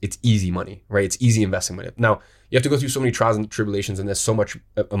is. It's easy money, right? It's easy investing money. Now, you have to go through so many trials and tribulations, and there's so much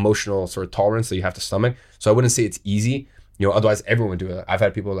emotional sort of tolerance that you have to stomach. So I wouldn't say it's easy. Otherwise everyone would do it. I've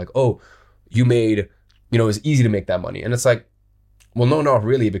had people like, oh, you made, it was easy to make that money. And it's like, well, no, not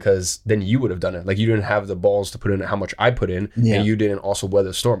really, because then you would have done it. Like, you didn't have the balls to put in how much I put in, and you didn't also weather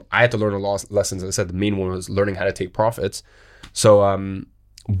the storm. I had to learn a lot of lessons. As I said, the main one was learning how to take profits. So,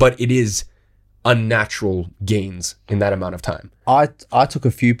 but it is unnatural gains in that amount of time. I took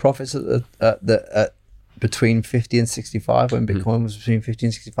a few profits at between 50 and 65 when Bitcoin was between 50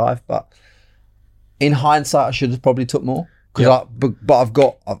 and 65, but in hindsight I should have probably took more, but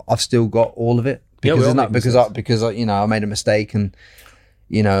I've still got all of it, because I made a mistake, and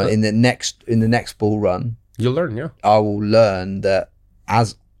in the next bull run you'll learn. I will learn that,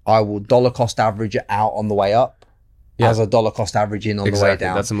 as I will dollar cost average it out on the way up, as a dollar cost average in on the way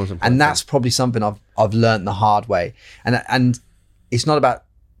down. That's the most important and that's probably something I've learned the hard way. And it's not about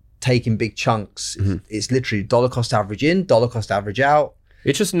taking big chunks. It's literally dollar cost average in, dollar cost average out.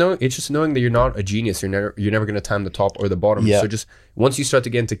 It's just knowing that you're not a genius. You're never going to time the top or the bottom. So just once you start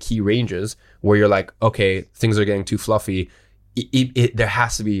to get into key ranges where you're like, okay, things are getting too fluffy, there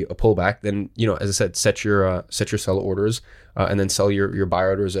has to be a pullback. Then, as I said, set your sell orders, and then sell your buy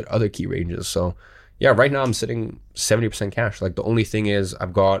orders at other key ranges. So yeah, right now I'm sitting 70% cash. Like, the only thing is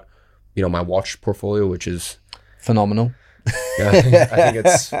I've got, my watch portfolio, which is phenomenal. Yeah, I think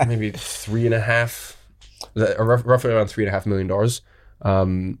it's maybe roughly around $3.5 million.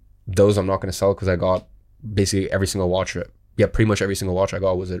 Those I'm not going to sell, because I got basically every single watch. Yeah, pretty much every single watch I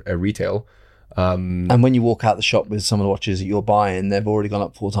got was at retail. And when you walk out the shop with some of the watches that you're buying, they've already gone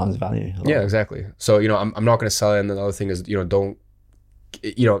up 4 times the value. Yeah, exactly. So, I'm not going to sell it. And then the other thing is, don't,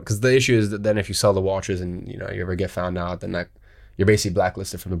 because the issue is that then if you sell the watches and, you ever get found out, then you're basically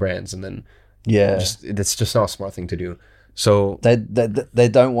blacklisted from the brands. And then, it's just not a smart thing to do. So they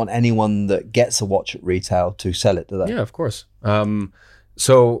don't want anyone that gets a watch at retail to sell it, do they? Yeah, of course.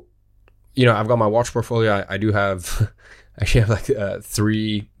 So, I've got my watch portfolio. I do have, actually have like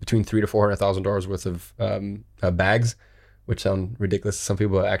between $300,000 to $400,000 worth of bags, which sound ridiculous to some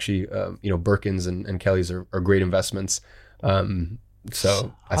people. But actually, Birkins and Kellys are great investments.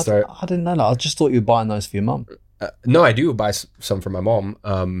 So I didn't know that. I just thought you were buying those for your mum. No, I do buy some for my mom.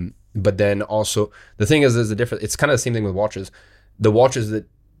 But then also the thing is, there's a difference. It's kind of the same thing with watches. The watches that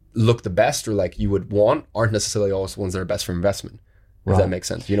look the best or like you would want aren't necessarily always the ones that are best for investment. If that makes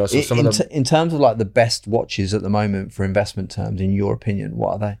sense, So some of them, in terms of like the best watches at the moment for investment terms, in your opinion,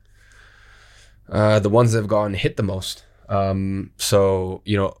 what are they? The ones that have gone hit the most. So,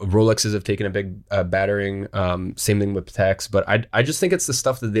 Rolexes have taken a big battering, same thing with Pateks, but I just think it's the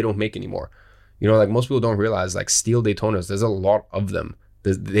stuff that they don't make anymore. Like most people don't realize, like steel Daytonas, there's a lot of them.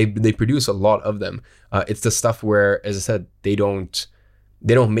 They produce a lot of them. It's the stuff where, as I said, they don't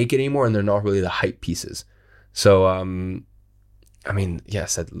make it anymore, and they're not really the hype pieces. So, I mean,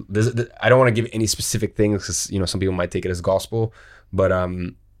 yes, I don't want to give any specific things because, some people might take it as gospel, but,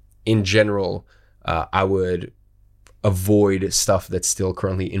 in general, I would avoid stuff that's still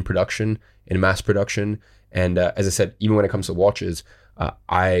currently in production in mass production. And as I said, even when it comes to watches,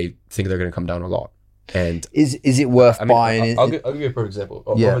 I think they're going to come down a lot. And is it worth buying? I'll give you a perfect example.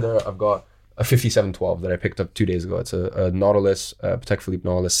 Over there, I've got a 5712 that I picked up 2 days ago. It's a Nautilus, Patek Philippe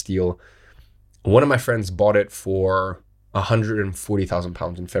Nautilus steel. One of my friends bought it for 140,000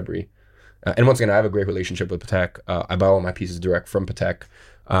 pounds in February. And once again, I have a great relationship with Patek. I buy all my pieces direct from Patek.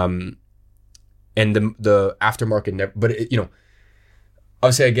 And the aftermarket never, but it,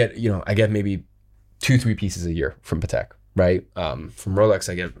 obviously I get maybe 2-3 pieces a year from Patek, right? From Rolex,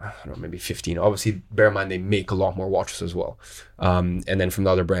 I get, I don't know, maybe 15. Obviously, bear in mind, they make a lot more watches as well. And then from the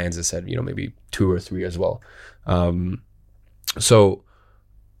other brands, I said, maybe 2 or 3 as well. So,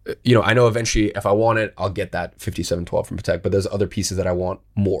 I know eventually if I want it, I'll get that 5712 from Patek, but there's other pieces that I want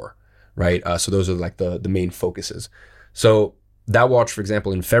more, right? So those are like the main focuses. So that watch, for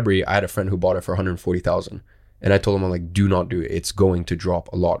example, in February, I had a friend who bought it for 140,000. And I told him, I'm like, do not do it. It's going to drop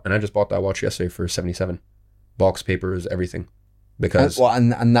a lot. And I just bought that watch yesterday for 77. Box, papers, everything. Because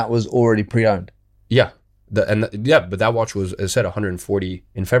and that was already pre-owned. Yeah. But that watch was, as I said, 140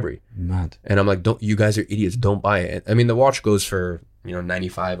 in February. Mad. And I'm like, you guys are idiots. Don't buy it. I mean, the watch goes for,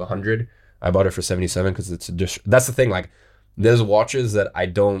 95, 100. I bought it for 77 because that's the thing. Like, there's watches that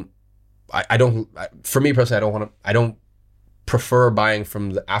for me personally, I don't prefer buying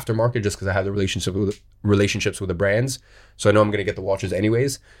from the aftermarket just because I have the relationships with the brands. So I know I'm going to get the watches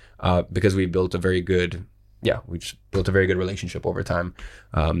anyways, because we built a very good relationship over time.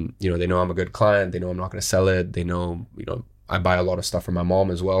 They know I'm a good client. They know I'm not going to sell it. They know, I buy a lot of stuff from my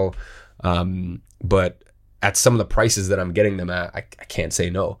mom as well. But at some of the prices that I'm getting them at, I can't say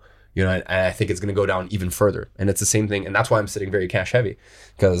no. I think it's going to go down even further. And it's the same thing. And that's why I'm sitting very cash heavy,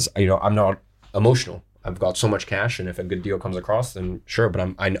 because, I'm not emotional. I've got so much cash, and if a good deal comes across, then sure.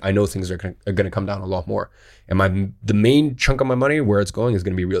 But I know things are going to come down a lot more. And the main chunk of my money, where it's going, is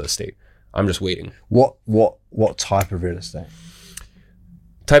going to be real estate. I'm just waiting. What type of real estate?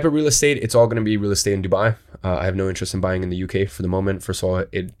 Type of real estate, it's all going to be real estate in Dubai. I have no interest in buying in the UK for the moment. First of all,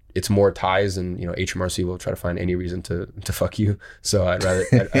 it's more ties, and HMRC will try to find any reason to fuck you. So I'd rather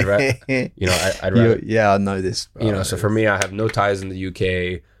yeah, I know this. So for me, I have no ties in the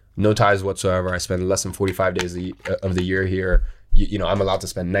UK. No ties whatsoever. I spend less than 45 days of the year here. I'm allowed to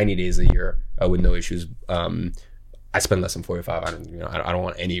spend 90 days a year with no issues. I spend less than 45. I don't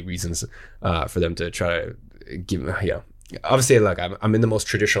want any reasons for them to try to give. Obviously, like I'm in the most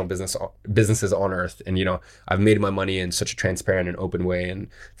traditional businesses on earth, and I've made my money in such a transparent and open way. And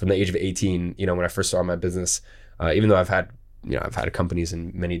from the age of 18, when I first started my business, even though I've had companies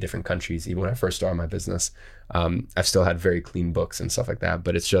in many different countries. Even when I first started my business, I've still had very clean books and stuff like that.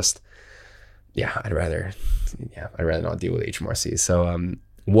 But it's just, I'd rather not deal with HMRC. So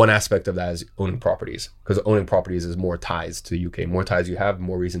one aspect of that is owning properties, because owning properties is more ties to the UK. More ties you have,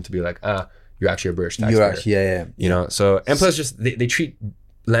 more reason to be like, you're actually a British taxpayer. You're actually, yeah. So, and plus just they treat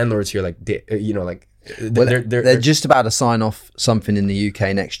landlords here like, they're just about to sign off something in the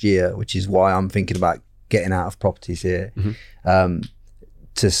UK next year, which is why I'm thinking about getting out of properties here,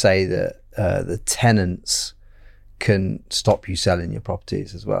 to say that the tenants can stop you selling your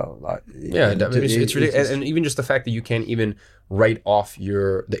properties as well. Like, it's ridiculous. And even just the fact that you can't even write off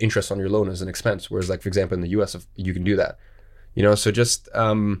the interest on your loan as an expense, whereas, like, for example, in the US, you can do that. So just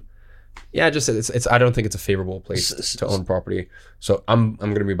it's I don't think it's a favorable place to own property. So I'm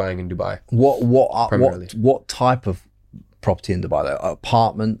going to be buying in Dubai. What type of property in Dubai? Like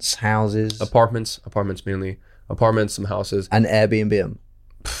apartments, houses? Apartments mainly. Apartments, some houses. And Airbnb them?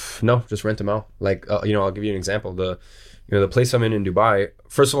 No, just rent them out. Like, I'll give you an example. The place I'm in Dubai,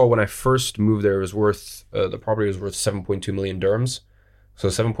 first of all, when I first moved there, it was worth, the property was worth 7.2 million dirhams. So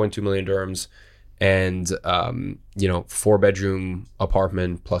 7.2 million dirhams. And, 4-bedroom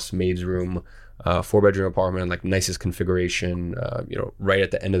apartment plus maid's room, 4-bedroom apartment, like nicest configuration, right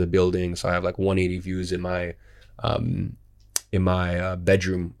at the end of the building. So I have like 180 views in my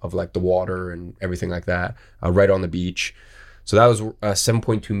bedroom of like the water and everything like that, right on the beach. So that was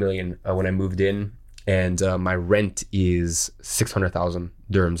 7.2 million when I moved in, and my rent is 600,000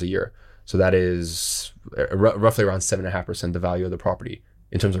 dirhams a year. So that is roughly around 7.5% the value of the property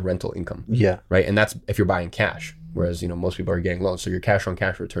in terms of rental income. Yeah. Right. And that's if you're buying cash, whereas most people are getting loans. So your cash on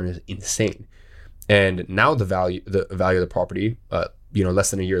cash return is insane. And now the value of the property,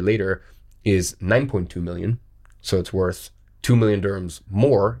 less than a year later, is 9.2 million. So it's worth 2 million dirhams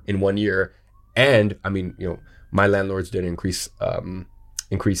more in 1 year. And I mean, my landlords did increase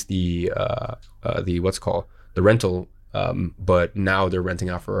the what's called the rental, but now they're renting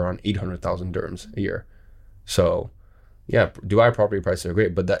out for around 800,000 dirhams a year. So Do I property prices are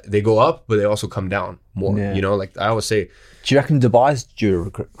great, but they go up, but they also come down more. Yeah. You know, like I always say. Do you reckon Dubai's due a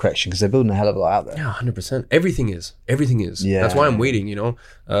correction because they're building a hell of a lot out there? Yeah, 100%. Everything is. Yeah. That's why I'm waiting. You know,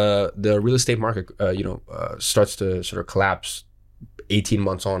 the real estate market, starts to sort of collapse 18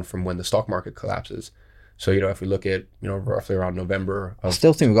 months on from when the stock market collapses. So, you know, if we look at, you know, roughly around November. I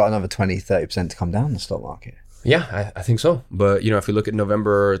still think we've got another 20-30% to come down in the stock market. Yeah, I think so. But, you know, if we look at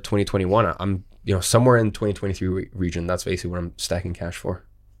November 2021, I'm, you know, somewhere in 2023 region. That's basically what I'm stacking cash for.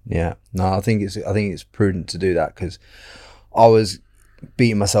 Yeah. No, I think it's prudent to do that because I was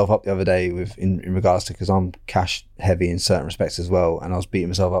beating myself up the other day in regards to, because I'm cash heavy in certain respects as well, and I was beating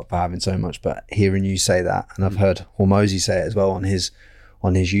myself up for having so much. But hearing you say that, and I've heard Hormozy say it as well on his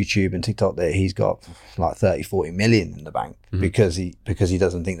YouTube and TikTok, that he's got like 30-40 million in the bank because he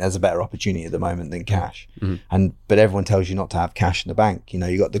doesn't think there's a better opportunity at the moment than cash. But everyone tells you not to have cash in the bank. You know,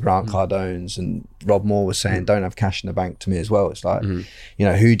 you got the Grant Cardones, and Rob Moore was saying don't have cash in the bank to me as well. It's like, you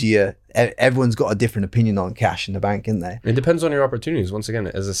know, everyone's got a different opinion on cash in the bank, isn't they? It depends on your opportunities. Once again,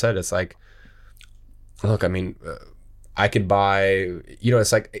 as I said, it's like, look, I mean, I could buy, you know,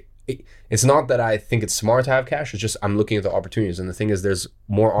 it's like, it's not that I think it's smart to have cash. It's just I'm looking at the opportunities. And the thing is, there's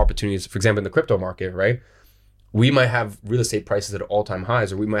more opportunities. For example, in the crypto market, right? We might have real estate prices at all-time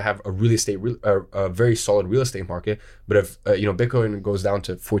highs, or we might have a very solid real estate market. But if, you know, Bitcoin goes down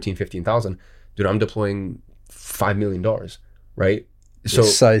to 14, 15,000, dude, I'm deploying $5 million, right? So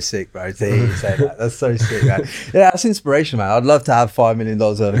it's so sick, bro. To hear you say that. That's so sick, man. Yeah, that's inspiration, man. I'd love to have $5 million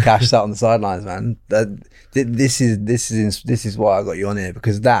worth of cash sat on the sidelines, man. This is why I got you on here,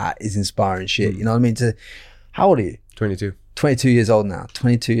 because that is inspiring shit. You know what I mean? How old are you? 22. 22 years old now.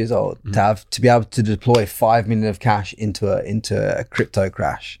 22 years old. To be able to deploy $5 million of cash into a crypto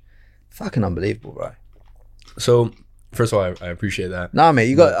crash, fucking unbelievable, bro. So first of all, I appreciate that. No, mate,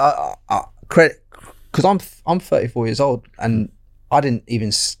 you got credit, because I'm 34 years old, and I didn't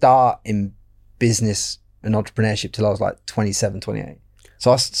even start in business and entrepreneurship till I was like 27, 28.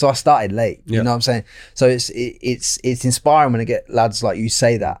 So I started late. You know what I'm saying? So it's inspiring when I get lads like you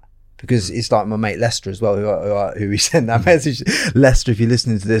say that, because it's like my mate Lester as well, who we sent that message. Lester, if you're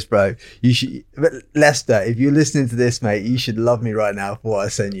listening to this, bro, you should. But Lester, if you're listening to this, mate, you should love me right now for what I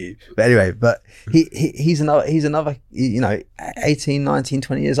sent you. But anyway, but he's another, you know, 18, 19,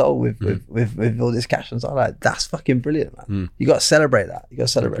 20 years old with all this cash and stuff like that. That's fucking brilliant, man. You got to celebrate that. You got to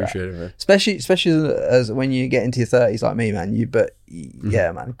celebrate that. It, man. Especially as when you get into your 30s like me, man.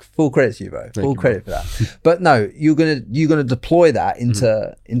 Yeah, man. Full credit to you, bro. Full credit for that. But no, you're gonna deploy that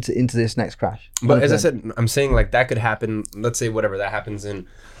into this next crash. But as I said, I'm saying like that could happen. Let's say whatever that happens in,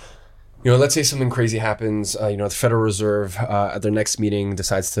 you know, let's say something crazy happens. You know, the Federal Reserve at their next meeting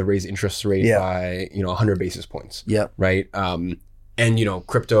decides to raise interest rate by 100 basis points. Yeah. Right. And you know,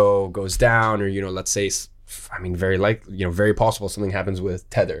 crypto goes down, or you know, let's say, I mean, very possible something happens with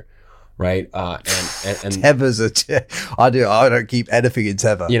Tether. Right. And Tether's I don't keep anything in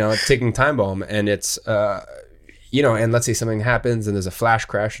Tether. You know, ticking time bomb, and it's you know, and let's say something happens and there's a flash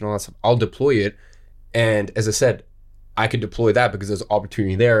crash and all that stuff, I'll deploy it. And as I said, I could deploy that because there's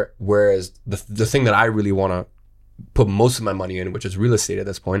opportunity there. Whereas the thing that I really want to put most of my money in, which is real estate at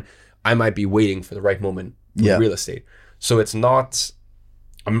this point, I might be waiting for the right moment with real estate. So it's not,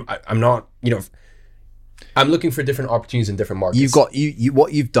 I'm not, you know, I'm looking for different opportunities in different markets. You've got,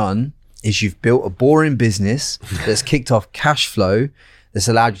 what you've done is you've built a boring business that's kicked off cash flow, that's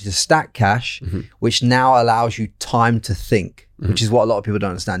allowed you to stack cash, which now allows you time to think, which is what a lot of people don't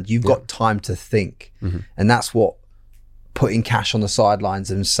understand. You've got time to think. And that's what putting cash on the sidelines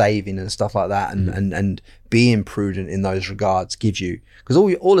and saving and stuff like that and being prudent in those regards gives you. Because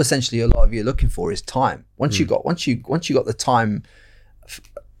all essentially a lot of you are looking for is time. Once you got the time,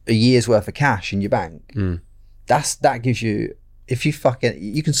 a year's worth of cash in your bank, that gives you. If you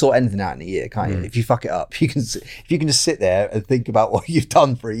you can sort anything out in a year, can't you? If you fuck it up, if you can just sit there and think about what you've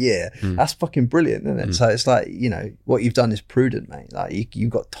done for a year, that's fucking brilliant, isn't it? So it's like, you know, what you've done is prudent, mate. Like you've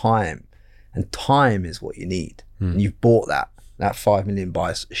got time, and time is what you need. And you've bought that 5 million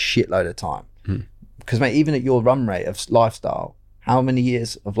buys a shitload of time. Because mate, even at your run rate of lifestyle, how many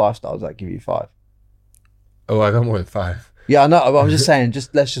years of lifestyle does that give you? 5? Oh, I got more than 5. Yeah, I know. But I'm just saying,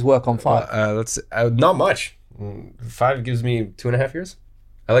 let's just work on 5. Let's not much. 5 gives me 2.5 years.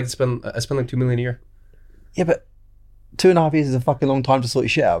 I like to spend like $2 million a year. Yeah, but 2.5 years is a fucking long time to sort your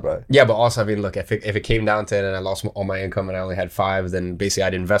shit out, bro. Yeah, but also, I mean, look, if it came down to it and I lost all my income and I only had 5, then basically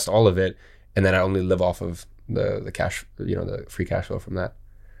I'd invest all of it, and then I only live off of the cash, you know, the free cash flow from that.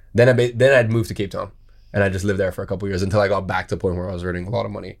 Then I'd move to Cape Town, and I'd just live there for a couple of years until I got back to the point where I was earning a lot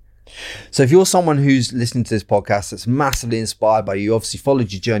of money. So if you're someone who's listening to this podcast that's massively inspired by you, obviously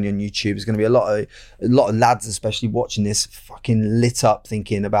followed your journey on YouTube, there's going to be a lot of lads especially watching this fucking lit up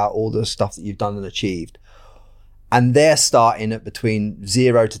thinking about all the stuff that you've done and achieved. And they're starting at between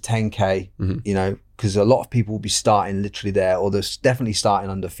 0 to 10K, you know, because a lot of people will be starting literally there, or they're definitely starting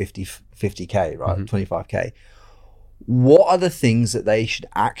under 50K, right? 25K. What are the things that they should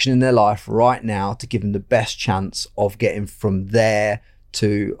action in their life right now to give them the best chance of getting from there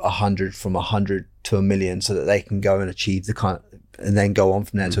to 100, from 100 to 1 million, so that they can go and achieve the kind of, and then go on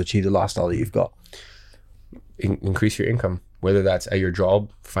from there to achieve the lifestyle that you've got? Increase your income, whether that's at your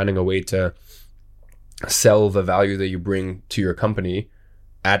job, finding a way to sell the value that you bring to your company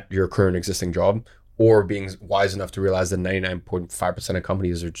at your current existing job, or being wise enough to realize that 99.5% of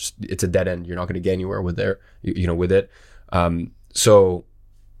companies are just, it's a dead end. You're not going to get anywhere with their, you know, with it. So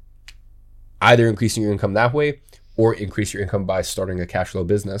either increasing your income that way, or increase your income by starting a cash flow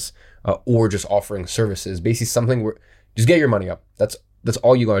business, or just offering services. Basically something where just get your money up. That's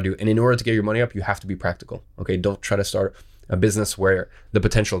all you got to do. And in order to get your money up, you have to be practical. Okay. Don't try to start a business where the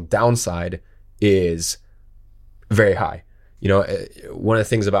potential downside is very high. You know, one of the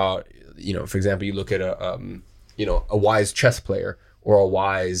things about, you know, for example, you look at a wise chess player or a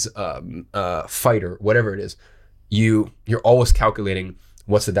wise fighter, whatever it is, you're always calculating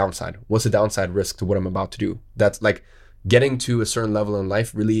what's the downside risk to what I'm about to do. That's like getting to a certain level in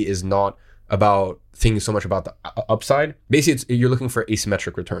life really is not about thinking so much about the upside. Basically, you're looking for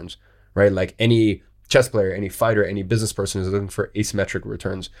asymmetric returns, right? Like any chess player, any fighter, any business person is looking for asymmetric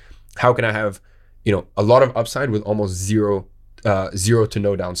returns. How can I have, you know, a lot of upside with almost zero to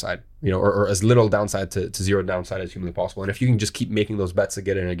no downside, you know, or as little downside to zero downside as humanly possible. And if you can just keep making those bets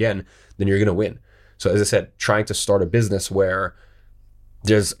again and again, then you're going to win. So as I said, trying to start a business where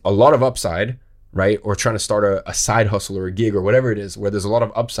there's a lot of upside, right? Or trying to start a side hustle or a gig or whatever it is, where there's a lot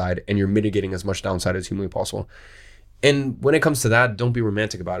of upside and you're mitigating as much downside as humanly possible. And when it comes to that, don't be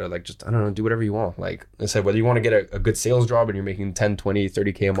romantic about it. Like, just, I don't know, do whatever you want. Like I said, whether you want to get a good sales job and you're making 10, 20,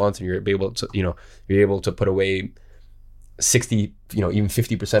 30K a month and you're able to put away 60, you know, even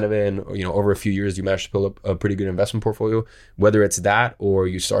 50% of it, and, you know, over a few years you manage to build up a pretty good investment portfolio. Whether it's that or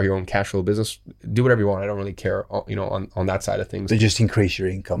you start your own cash flow business, do whatever you want. I don't really care, you know, on that side of things. So just increase your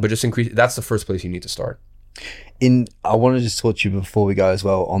income. But just increase, that's the first place you need to start. I want to just talk to you before we go as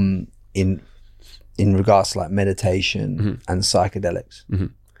well on in regards to like meditation and psychedelics,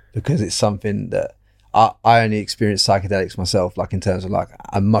 because it's something that I only experienced psychedelics myself, like in terms of like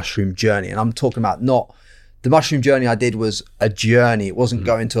a mushroom journey. And I'm talking about not the mushroom journey I did was a journey. It wasn't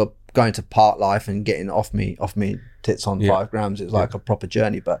going to park life and getting off me tits on 5 grams. It was like a proper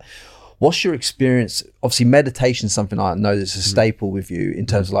journey. But what's your experience? Obviously meditation is something I know that's a staple with you in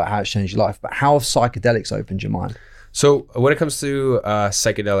terms of like how it's changed your life, but how have psychedelics opened your mind? So when it comes to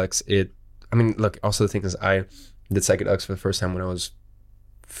psychedelics, I mean, look, also the thing is I did psychedelics for the first time when I was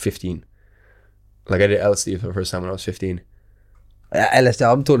 15. Like I did LSD for the first time when I was 15.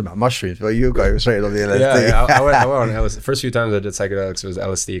 LSD, I'm talking about mushrooms, but you go straight on the LSD. Yeah, I went on LSD. First few times I did psychedelics, it was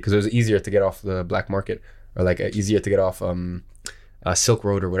LSD because it was easier to get off the black market, or like easier to get off Silk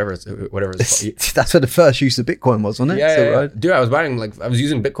Road or whatever it's called. That's where the first use of Bitcoin was, wasn't it? Yeah. Dude, I was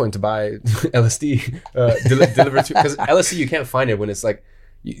using Bitcoin to buy LSD delivered to, because LSD you can't find it when it's like,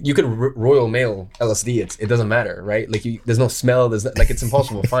 you could Royal Mail LSD. It doesn't matter, right? Like there's no smell. It's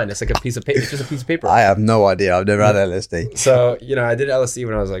impossible to find. It's like a piece of paper. It's just a piece of paper. I have no idea. I've never had LSD. So, you know, I did LSD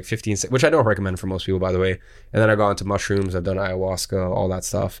when I was like 15, which I don't recommend for most people, by the way. And then I got into mushrooms. I've done ayahuasca, all that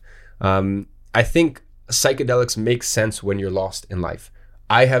stuff. I think psychedelics make sense when you're lost in life.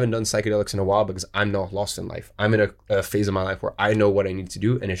 I haven't done psychedelics in a while because I'm not lost in life. I'm in a phase of my life where I know what I need to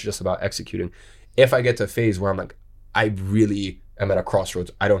do, and it's just about executing. If I get to a phase where I'm like, I really am at a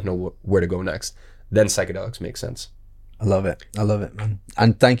crossroads, I don't know where to go next, then psychedelics make sense. I love it, man.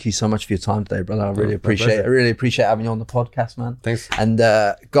 And thank you so much for your time today, brother. I really appreciate it. I really appreciate having you on the podcast, man. Thanks. And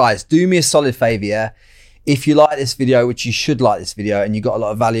guys, do me a solid favor, yeah? If you like this video, which you should like this video, and you got a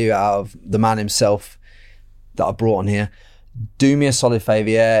lot of value out of the man himself that I brought on here, do me a solid favor,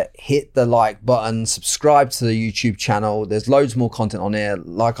 yeah? Hit the like button, subscribe to the YouTube channel. There's loads more content on here.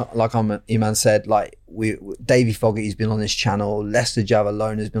 Like Iman said, like Davey Fogarty's been on this channel. Lester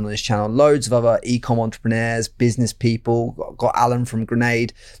Javalone has been on this channel. Loads of other e-com entrepreneurs, business people. Got Alan from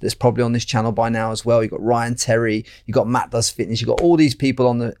Grenade that's probably on this channel by now as well. You got Ryan Terry. You got Matt Does Fitness. You got all these people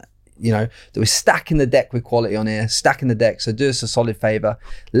on the, you know, that we're stacking the deck with quality on here, stacking the deck. So do us a solid favor.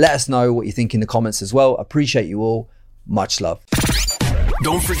 Let us know what you think in the comments as well. Appreciate you all. Much love.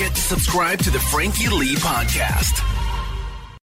 Don't forget to subscribe to the Frankie Lee Podcast.